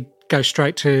 he'd go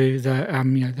straight to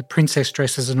the princess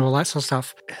dresses and all that sort of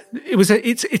stuff.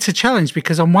 It's a challenge,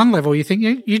 because on one level you think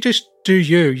you just do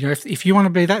you. If you want to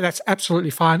be that, that's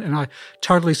absolutely fine, and I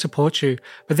totally support you.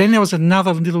 But then there was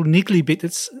another little niggly bit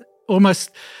that's almost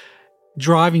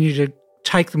driving you to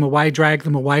take them away, drag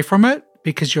them away from it,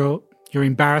 because you're You're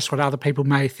embarrassed what other people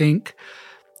may think.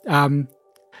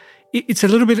 It's a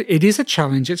little bit, it is a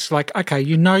challenge. It's like, okay,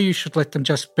 you should let them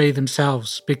just be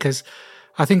themselves, because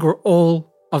I think we're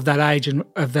all of that age and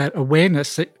of that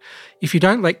awareness that if you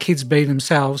don't let kids be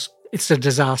themselves, it's a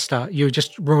disaster. You're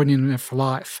just ruining them for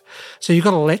life. So you've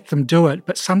got to let them do it.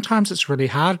 But sometimes it's really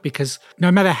hard, because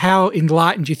no matter how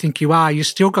enlightened you think you are, you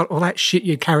still got all that shit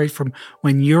you carried from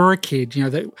when you were a kid. You know,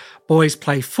 that boys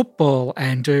play football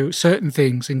and do certain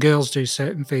things and girls do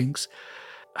certain things.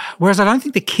 Whereas I don't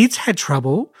think the kids had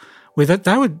trouble with it.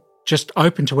 They were just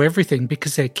open to everything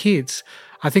because they're kids.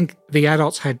 I think the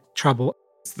adults had trouble.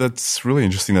 That's really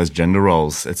interesting, those gender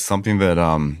roles. It's something that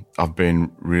I've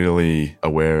been really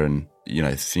aware and,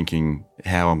 thinking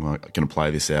how I'm going to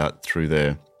play this out through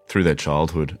their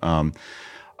childhood.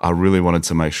 I really wanted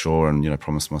to make sure and,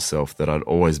 promise myself that I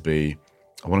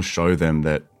want to show them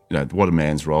that, what a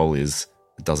man's role is.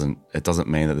 It doesn't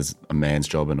mean that there's a man's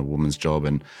job and a woman's job,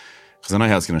 and because I know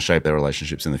how it's going to shape their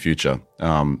relationships in the future.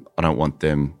 I don't want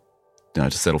them,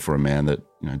 to settle for a man that,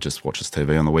 just watches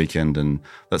TV on the weekend and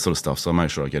that sort of stuff. So I make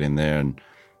sure I get in there and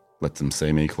let them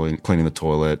see me cleaning the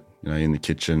toilet, in the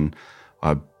kitchen.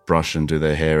 I brush and do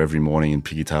their hair every morning in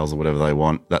pigtails or whatever they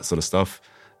want, that sort of stuff.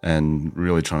 And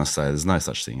really trying to say there's no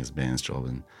such thing as man's job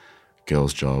and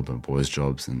girl's job and boys'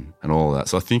 jobs and all of that.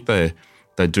 So I think they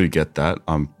do get that.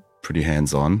 I'm pretty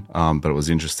hands-on. But it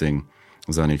was interesting. It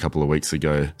was only a couple of weeks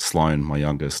ago, Sloane, my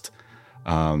youngest,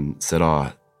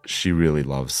 said, she really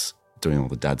loves doing all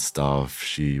the dad stuff.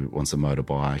 She wants a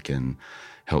motorbike and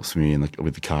helps me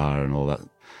with the car and all that.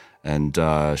 And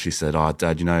she said,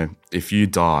 Dad, if you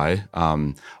die,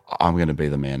 I'm going to be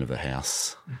the man of the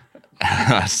house.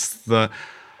 I said,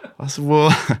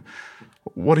 well,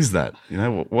 what is that?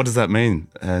 What does that mean?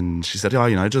 And she said,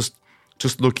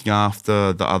 just looking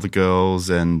after the other girls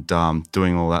and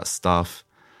doing all that stuff.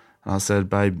 And I said,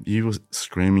 babe, you were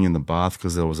screaming in the bath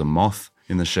because there was a moth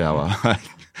in the shower.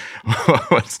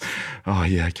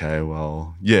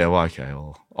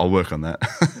 I'll work on that.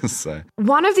 So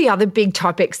one of the other big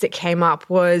topics that came up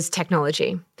was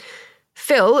technology.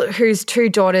 Phil, whose two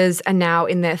daughters are now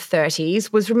in their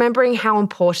 30s, was remembering how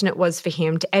important it was for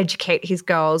him to educate his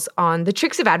girls on the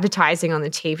tricks of advertising on the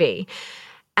TV.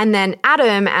 And then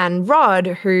Adam and Rod,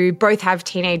 who both have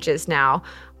teenagers now,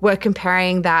 were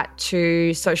comparing that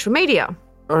to social media.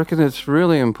 I reckon it's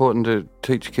really important to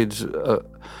teach kids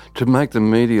to make them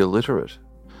media literate,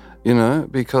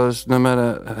 because no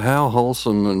matter how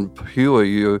wholesome and pure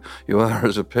you are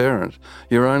as a parent,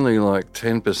 you're only like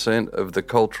 10% of the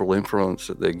cultural influence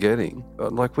that they're getting.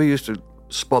 Like we used to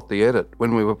spot the edit.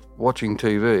 When we were watching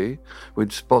TV,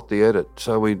 we'd spot the edit.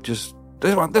 So we'd just,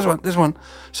 this one.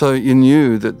 So you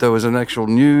knew that there was an actual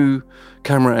new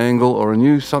camera angle or a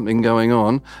new something going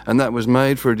on, and that was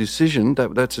made for a decision.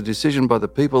 That's a decision by the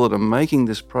people that are making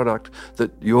this product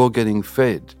that you're getting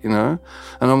fed, And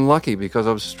I'm lucky because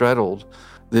I've straddled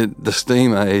the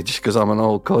steam age because I'm an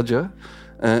old codger,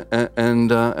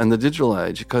 and the digital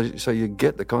age, so you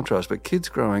get the contrast. But kids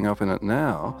growing up in it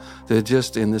now, they're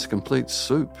just in this complete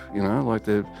soup, like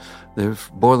they're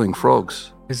boiling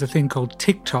frogs. There's a thing called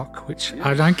TikTok, which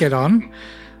I don't get on,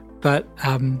 but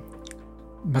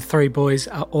my three boys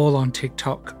are all on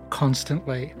TikTok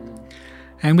constantly.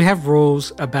 And we have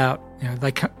rules about,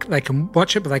 they can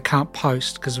watch it, but they can't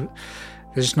post because they're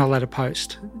just not allowed to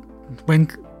post. When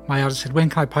my eldest said, when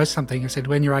can I post something? I said,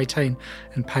 when you're 18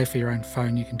 and pay for your own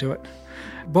phone, you can do it.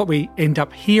 What we end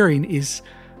up hearing is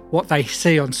what they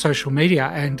see on social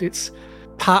media, and it's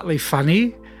partly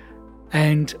funny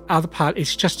and other part,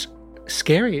 it's just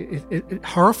scary. It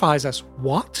horrifies us.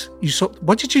 What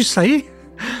did you say?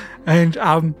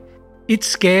 And it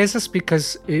scares us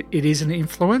because it is an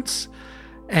influence.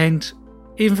 And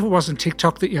even if it wasn't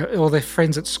TikTok, that all their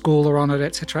friends at school are on it,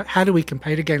 etc., how do we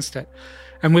compete against it?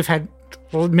 And we've had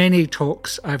many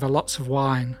talks over lots of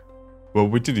wine. Well,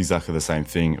 we did exactly the same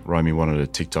thing. Romy wanted a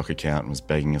TikTok account and was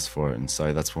begging us for it. And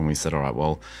so that's when we said, all right,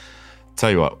 well, tell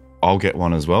you what, I'll get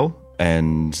one as well.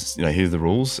 And, here's the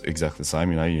rules, exactly the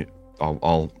same.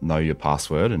 I'll know your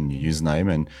password and your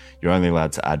username, and you're only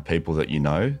allowed to add people that you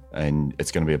know, and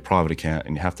it's going to be a private account,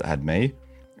 and you have to add me,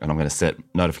 and I'm going to set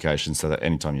notifications so that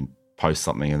anytime you post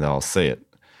something and they'll see it.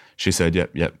 She said,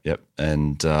 yep,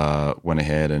 and went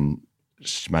ahead and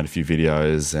she made a few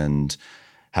videos and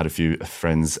had a few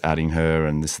friends adding her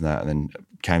and this and that, and then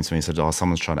came to me and said,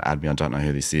 someone's trying to add me, I don't know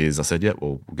who this is. I said,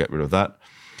 we'll get rid of that.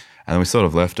 And we sort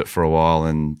of left it for a while,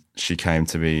 and she came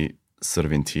to me sort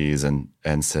of in tears and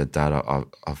said, Dad,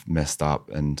 I've messed up.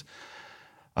 And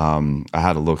I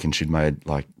had a look, and she'd made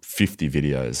like 50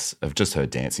 videos of just her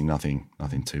dancing, nothing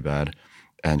too bad.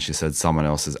 And she said, someone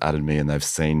else has added me and they've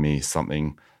seen me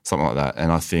something something like that.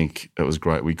 And I think it was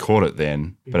great. We caught it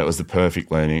then, but it was the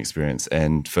perfect learning experience.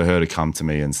 And for her to come to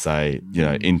me and say,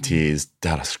 in tears,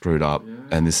 Dad, I screwed up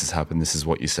and this has happened. This is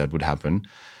what you said would happen.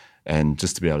 And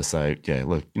just to be able to say, yeah,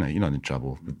 look, you're not in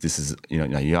trouble. This is,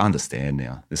 you understand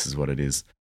now. This is what it is.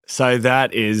 So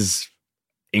that is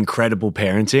incredible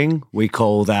parenting. We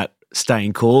call that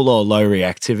staying cool or low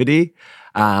reactivity.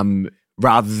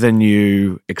 Rather than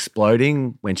you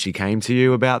exploding when she came to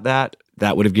you about that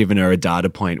would have given her a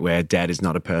data point where Dad is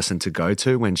not a person to go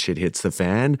to when shit hits the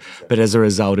fan. But as a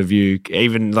result of you,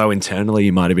 even though internally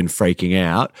you might have been freaking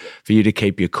out, for you to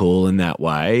keep your cool in that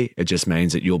way, it just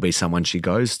means that you'll be someone she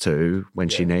goes to when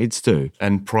she needs to.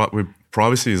 And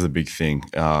privacy is a big thing.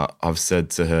 I've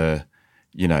said to her,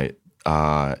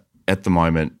 at the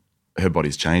moment, her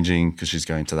body's changing because she's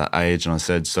going to that age. And I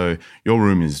said, so your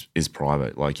room is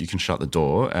private. Like, you can shut the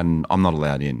door and I'm not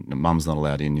allowed in. Mum's not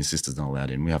allowed in. Your sister's not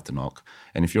allowed in. We have to knock.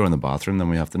 And if you're in the bathroom, then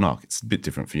we have to knock. It's a bit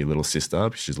different for your little sister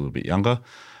because she's a little bit younger,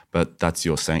 but that's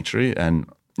your sanctuary. And,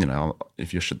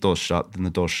 if your door's shut, then the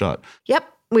door's shut. Yep.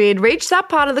 We'd reached that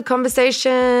part of the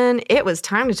conversation. It was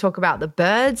time to talk about the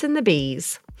birds and the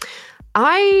bees.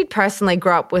 I personally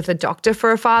grew up with a doctor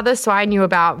for a father, so I knew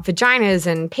about vaginas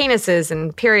and penises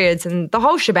and periods and the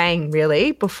whole shebang,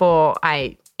 really, before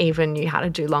I even knew how to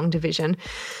do long division.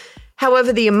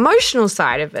 However, the emotional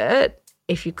side of it,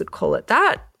 if you could call it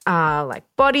that, like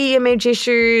body image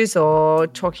issues or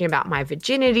talking about my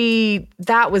virginity,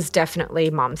 that was definitely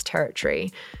Mum's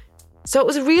territory. So it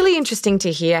was really interesting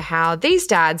to hear how these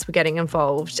dads were getting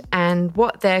involved and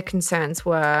what their concerns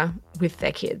were with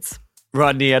their kids.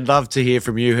 Rodney, I'd love to hear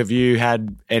from you. Have you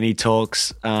had any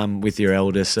talks with your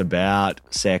eldest about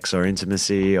sex or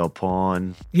intimacy or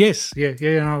porn? Yes, yeah.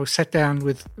 And I sat down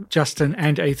with Justin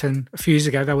and Ethan a few years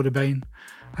ago. They would have been,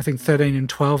 I think, 13 and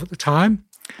 12 at the time.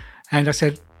 And I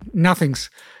said, nothing's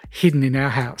hidden in our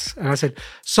house. And I said,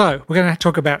 so we're going to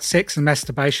talk about sex and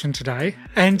masturbation today.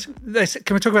 And they said,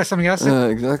 can we talk about something else?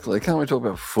 Exactly. Can't we talk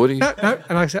about footy? No.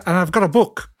 And I said, and I've got a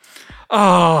book.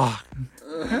 Oh.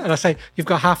 And I say, you've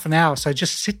got half an hour, so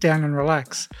just sit down and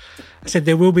relax. I said,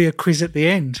 there will be a quiz at the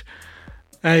end.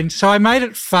 And so I made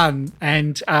it fun,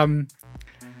 and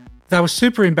they were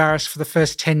super embarrassed for the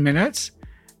first 10 minutes,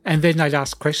 and then they'd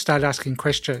start asking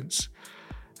questions.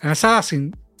 And I started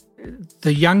asking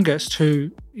the youngest,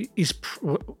 who is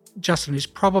Justin, is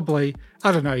probably,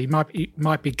 I don't know, he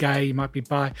might be gay, he might be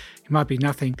bi, he might be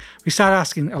nothing. We started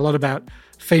asking a lot about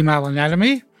female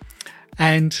anatomy,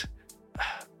 and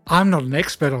I'm not an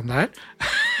expert on that.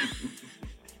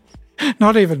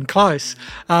 Not even close.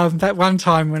 That one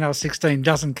time when I was 16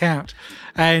 doesn't count.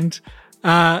 And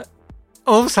all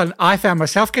of a sudden I found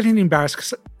myself getting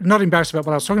embarrassed, not embarrassed about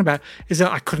what I was talking about, is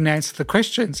that I couldn't answer the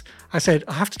questions. I said,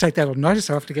 I have to take that on notice.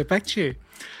 I have to get back to you.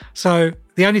 So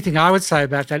the only thing I would say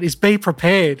about that is be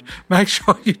prepared. Make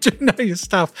sure you do know your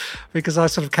stuff, because I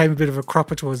sort of came a bit of a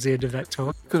cropper towards the end of that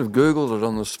talk. Could have Googled it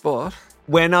on the spot.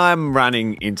 When I'm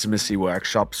running intimacy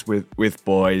workshops with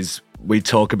boys, we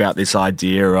talk about this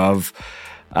idea of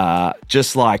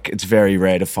just like it's very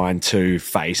rare to find two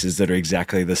faces that are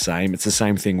exactly the same. It's the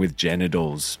same thing with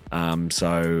genitals.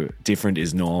 So different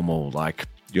is normal. Like,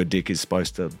 your dick is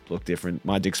supposed to look different.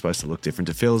 My dick's supposed to look different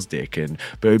to Phil's dick, and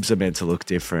boobs are meant to look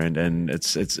different, and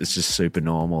it's just super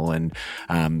normal. And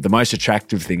the most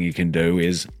attractive thing you can do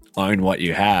is own what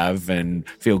you have and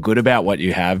feel good about what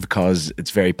you have, because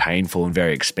it's very painful and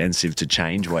very expensive to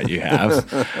change what you have.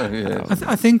 Yeah.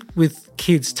 I think with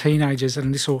kids, teenagers,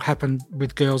 and this will happen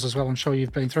with girls as well, I'm sure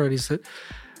you've been through it, is that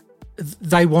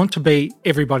they want to be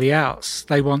everybody else.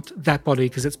 They want that body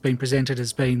because it's been presented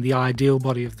as being the ideal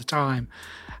body of the time,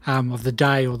 of the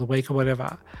day or the week or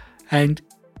whatever. And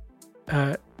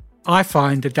I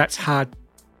find that that's hard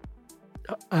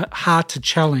to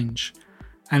challenge.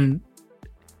 And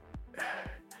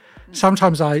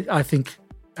sometimes I think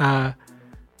I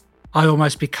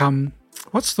almost become,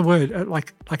 what's the word,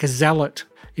 like a zealot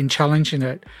in challenging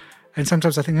it. And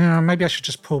sometimes I think, maybe I should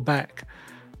just pull back,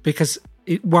 because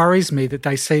it worries me that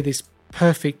they see this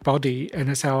perfect body and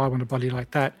they say, I want a body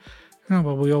like that. Oh,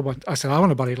 well, we all want, I said, I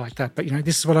want a body like that, but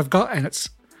this is what I've got and it's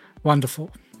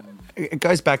wonderful. It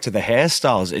goes back to the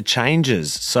hairstyles. It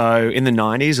changes. So in the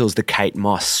 90s, it was the Kate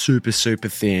Moss, super, super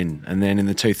thin. And then in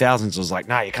the 2000s, it was like,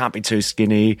 no, you can't be too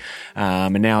skinny.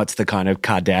 And now it's the kind of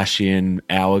Kardashian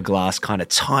hourglass, kind of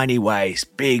tiny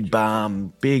waist, big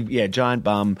bum, giant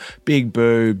bum, big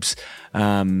boobs.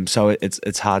 So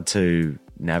it's hard to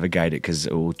navigate it because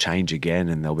it will change again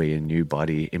and there'll be a new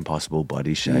body, impossible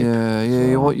body shape. Yeah.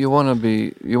 You want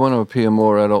to appear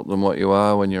more adult than what you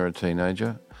are when you're a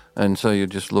teenager. And so you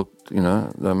just looked, it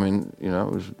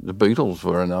was, the Beatles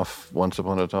were enough once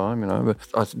upon a time, but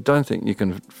I don't think you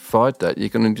can fight that. You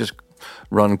can just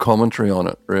run commentary on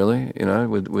it, really,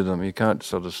 with them. You can't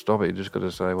sort of stop it. You just got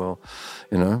to say, well,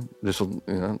 this will,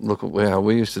 look at how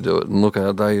we used to do it and look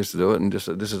how they used to do it, and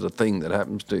just this is a thing that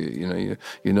happens to you.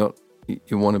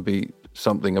 You want to be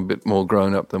something a bit more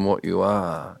grown up than what you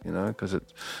are, because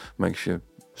it makes you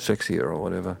sexier or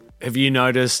whatever. Have you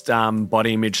noticed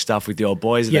body image stuff with your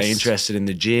boys? Are they interested in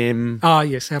the gym? Oh,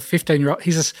 yes. Our 15-year-old,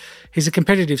 he's a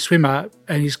competitive swimmer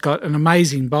and he's got an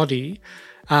amazing body,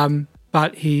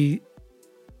 but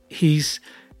he's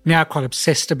now quite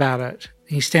obsessed about it.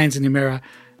 He stands in the mirror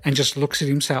and just looks at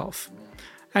himself.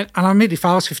 And I admit, if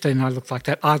I was 15 and I looked like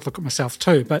that, I'd look at myself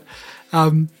too. But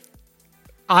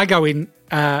I go in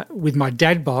with my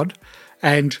dad bod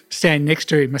and stand next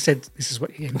to him. I said, this is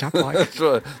what you end up like. That's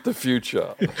right, the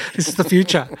future. This is the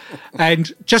future.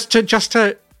 And just to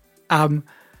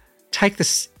take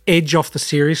the edge off the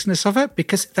seriousness of it,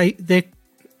 because they're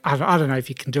I don't know if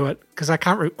you can do it, because I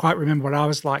can't quite remember what I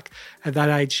was like at that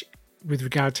age with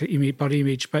regard to body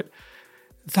image, but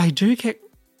they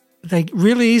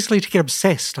really easily to get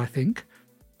obsessed, I think.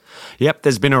 Yep,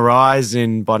 there's been a rise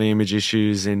in body image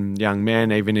issues in young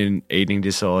men, even in eating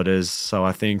disorders. So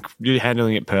I think you're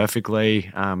handling it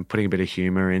perfectly, putting a bit of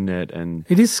humour in it. And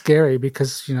it is scary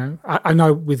because, I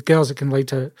know with girls it can lead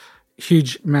to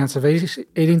huge amounts of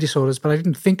eating disorders, but I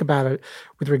didn't think about it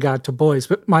with regard to boys.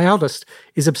 But my eldest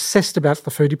is obsessed about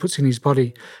the food he puts in his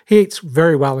body. He eats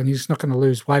very well and he's not going to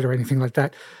lose weight or anything like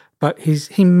that, but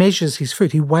he measures his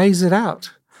food. He weighs it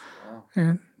out.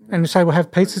 And you say, we'll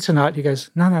have pizza tonight. He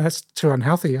goes, no, that's too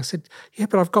unhealthy. I said, yeah,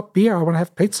 but I've got beer. I want to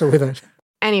have pizza with it.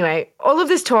 Anyway, all of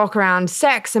this talk around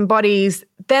sex and bodies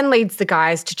then leads the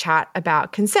guys to chat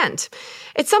about consent.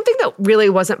 It's something that really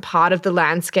wasn't part of the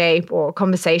landscape or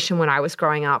conversation when I was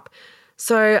growing up.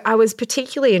 So I was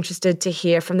particularly interested to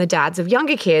hear from the dads of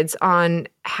younger kids on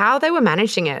how they were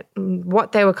managing it,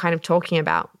 what they were kind of talking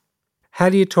about. How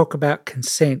do you talk about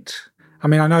consent? I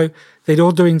mean, I know they're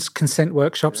all doing consent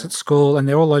workshops at school and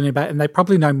they're all learning about it, and they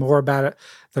probably know more about it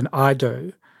than I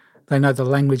do. They know the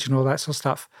language and all that sort of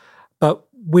stuff. But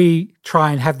we try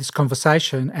and have this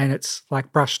conversation and it's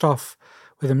like brushed off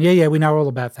with them. Yeah, we know all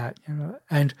about that.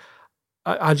 And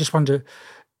I just wonder,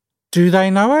 do they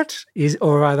know it?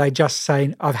 Or are they just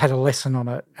saying, I've had a lesson on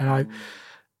it? And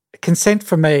consent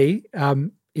for me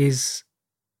is,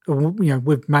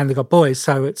 we've mainly got boys,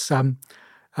 so it's from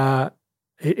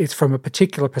a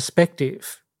particular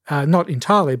perspective, not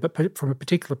entirely, but from a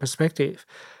particular perspective.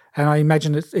 And I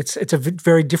imagine it's a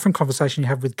very different conversation you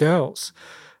have with girls.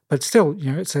 But still,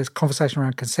 it's a conversation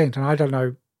around consent. And I don't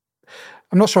know,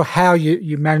 I'm not sure how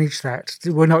you manage that.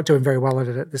 We're not doing very well at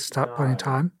it at this point in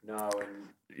time. No.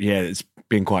 Yeah, it's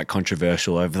been quite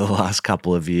controversial over the last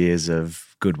couple of years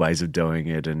of good ways of doing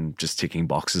it and just ticking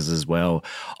boxes as well.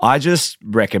 I just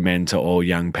recommend to all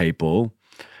young people,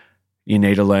 you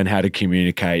need to learn how to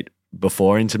communicate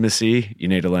before intimacy, you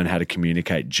need to learn how to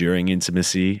communicate during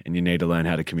intimacy, and you need to learn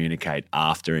how to communicate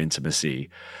after intimacy.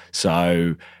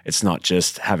 So it's not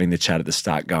just having the chat at the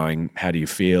start going, how do you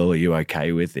feel? Are you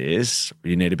okay with this?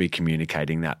 You need to be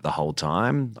communicating that the whole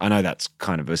time. I know that's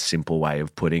kind of a simple way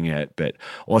of putting it, but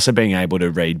also being able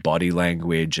to read body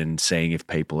language and seeing if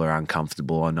people are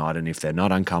uncomfortable or not, and if they're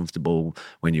not uncomfortable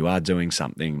when you are doing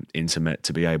something intimate,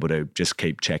 to be able to just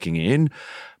keep checking in.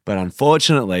 But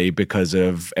unfortunately, because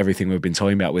of everything we've been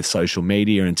talking about with social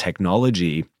media and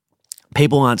technology,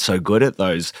 people aren't so good at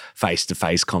those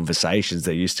face-to-face conversations.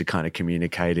 They're used to kind of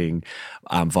communicating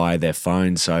via their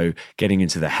phone. So getting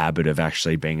into the habit of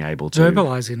actually being able to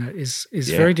verbalizing it is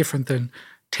very different than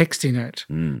texting it.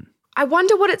 I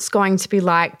wonder what it's going to be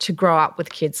like to grow up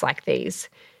with kids like these.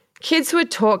 Kids who are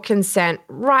taught consent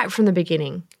right from the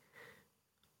beginning.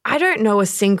 I don't know a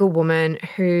single woman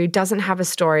who doesn't have a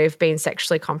story of being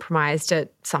sexually compromised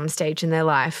at some stage in their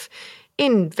life,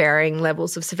 in varying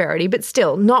levels of severity, but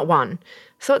still not one.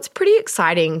 So it's pretty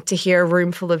exciting to hear a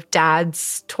room full of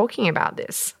dads talking about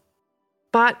this.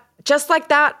 But just like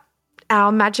that,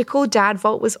 our magical dad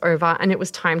vault was over and it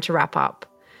was time to wrap up.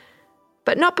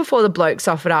 But not before the blokes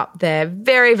offered up their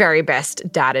very, very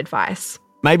best dad advice.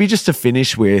 Maybe just to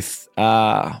finish with,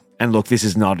 and look, this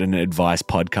is not an advice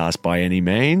podcast by any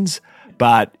means,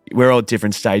 but we're all at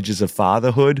different stages of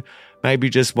fatherhood. Maybe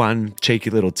just one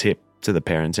cheeky little tip to the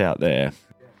parents out there.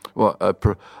 What,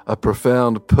 a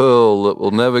profound pearl that will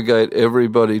navigate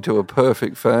everybody to a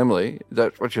perfect family?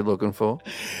 That's what you're looking for?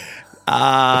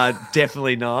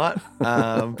 Definitely not.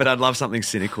 But I'd love something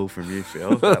cynical from you,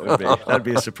 Phil. That'd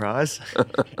be a surprise.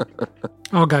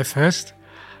 I'll go first.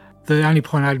 The only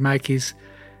point I'd make is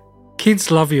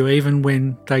kids love you even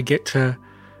when they get to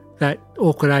that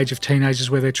awkward age of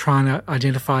teenagers where they're trying to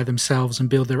identify themselves and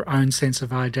build their own sense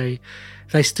of ID.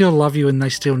 They still love you and they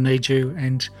still need you,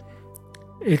 and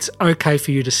it's okay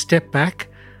for you to step back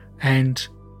and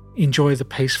enjoy the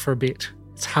peace for a bit.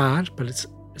 It's hard, but it's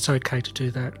okay to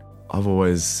do that. I've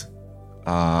always,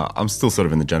 I'm still sort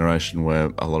of in the generation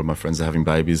where a lot of my friends are having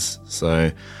babies.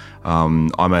 So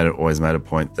always made a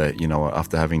point that, you know,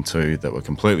 after having two that were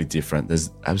completely different, there's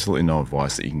absolutely no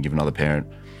advice that you can give another parent.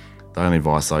 The only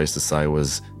advice I used to say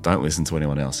was don't listen to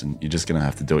anyone else and you're just going to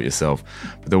have to do it yourself.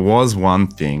 But there was one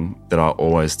thing that I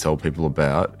always tell people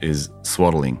about is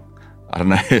swaddling. I don't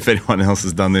know if anyone else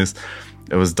has done this.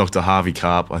 It was Dr. Harvey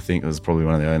Karp. I think it was probably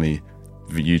one of the only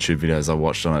YouTube videos I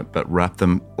watched on it. But wrap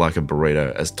them like a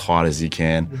burrito, as tight as you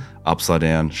can, upside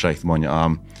down, shake them on your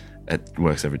arm. It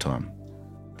works every time.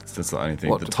 That's the only thing.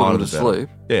 What, to put them to sleep?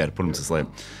 Yeah, to put them to sleep.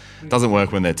 Doesn't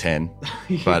work when they're 10,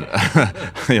 but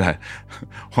you know,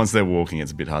 once they're walking,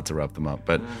 it's a bit hard to wrap them up.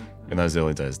 But in those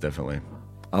early days, definitely.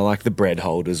 I like the bread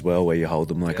hold as well, where you hold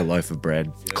them like a loaf of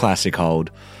bread. Yeah. Classic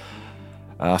hold.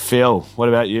 Phil, what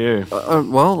about you?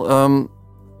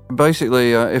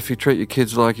 Basically, if you treat your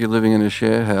kids like you're living in a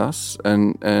share house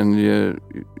and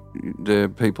they're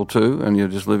people too, and you're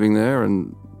just living there,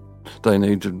 and they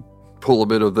need to pull a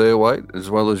bit of their weight as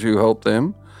well as you help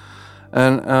them,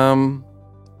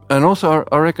 and also,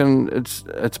 I reckon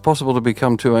it's possible to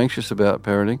become too anxious about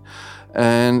parenting,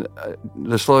 and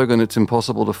the slogan "It's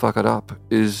impossible to fuck it up"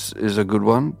 is a good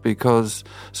one, because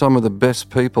some of the best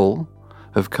people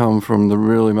have come from the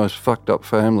really most fucked up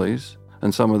families,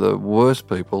 and some of the worst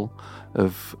people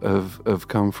have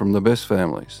come from the best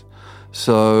families.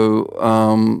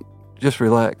 So just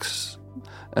relax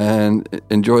and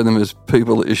enjoy them as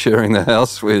people that you're sharing the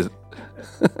house with.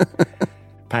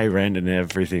 Pay rent and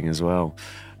everything as well.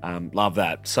 Love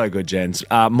that. So good, gents.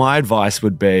 My advice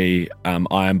would be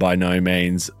I am by no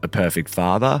means a perfect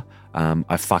father.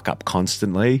 I fuck up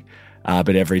constantly,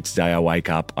 but every day I wake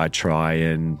up, I try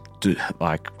and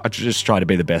I just try to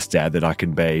be the best dad that I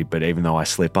can be. But even though I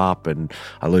slip up and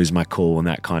I lose my cool and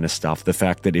that kind of stuff, the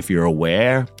fact that if you're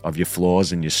aware of your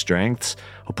flaws and your strengths,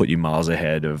 will put you miles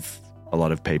ahead of a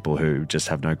lot of people who just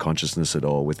have no consciousness at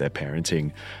all with their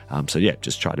parenting. So yeah,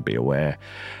 just try to be aware.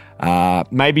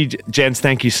 Maybe, gents,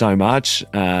 thank you so much.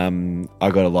 I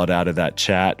got a lot out of that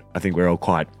chat. I think we're all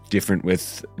quite different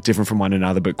from one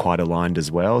another, but quite aligned as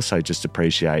well. So just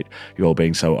appreciate you all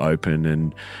being so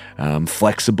open and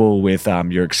flexible with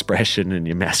your expression and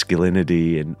your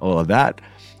masculinity and all of that.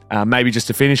 Maybe just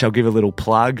to finish, I'll give a little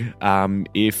plug.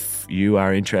 If you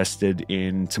are interested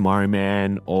in Tomorrow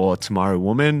Man or Tomorrow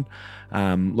Woman,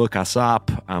 look us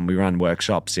up. We run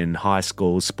workshops in high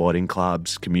schools, sporting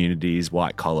clubs, communities,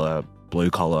 white collar, blue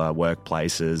collar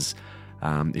workplaces.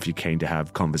 If you're keen to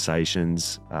have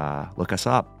conversations, look us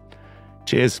up.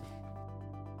 Cheers.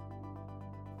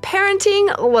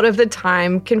 Parenting, a lot of the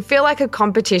time, can feel like a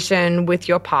competition with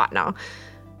your partner.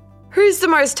 Who's the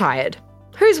most tired?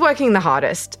 Who's working the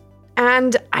hardest?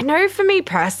 And I know for me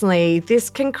personally,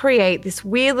 this can create this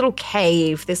weird little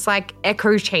cave, this like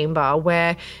echo chamber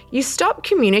where you stop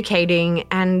communicating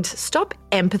and stop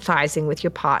empathizing with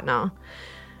your partner.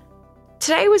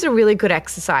 Today was a really good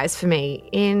exercise for me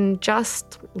in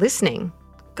just listening.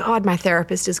 God, my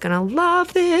therapist is going to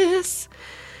love this.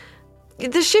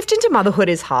 The shift into motherhood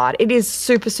is hard. It is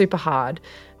super, super hard.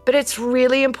 But it's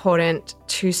really important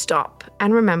to stop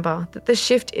and remember that the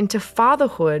shift into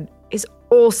fatherhood is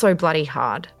also bloody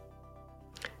hard.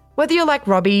 Whether you're like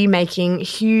Robbie, making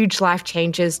huge life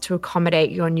changes to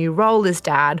accommodate your new role as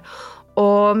dad,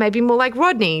 or maybe more like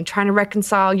Rodney, trying to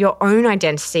reconcile your own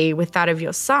identity with that of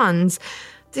your son's,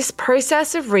 this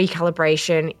process of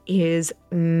recalibration is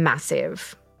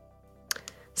massive.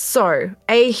 So,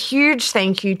 a huge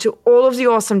thank you to all of the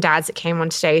awesome dads that came on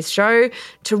today's show.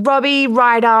 To Robbie,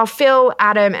 Ryder, Phil,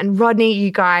 Adam, and Rodney,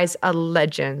 you guys are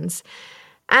legends.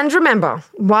 And remember,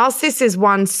 whilst this is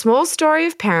one small story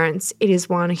of parents, it is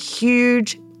one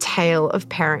huge tale of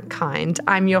parent kind.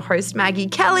 I'm your host, Maggie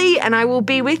Kelly, and I will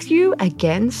be with you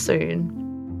again soon.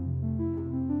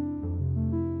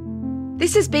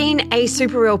 This has been a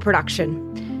Super Real production.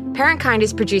 Parent Kind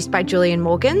is produced by Julian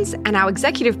Morgans, and our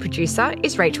executive producer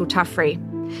is Rachel Tuffrey.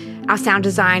 Our sound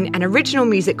design and original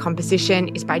music composition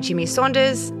is by Jimmy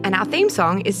Saunders, and our theme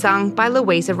song is sung by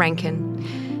Louisa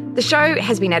Rankin. The show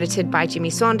has been edited by Jimmy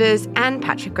Saunders and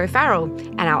Patrick O'Farrell,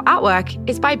 and our artwork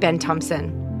is by Ben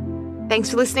Thompson. Thanks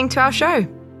for listening to our show.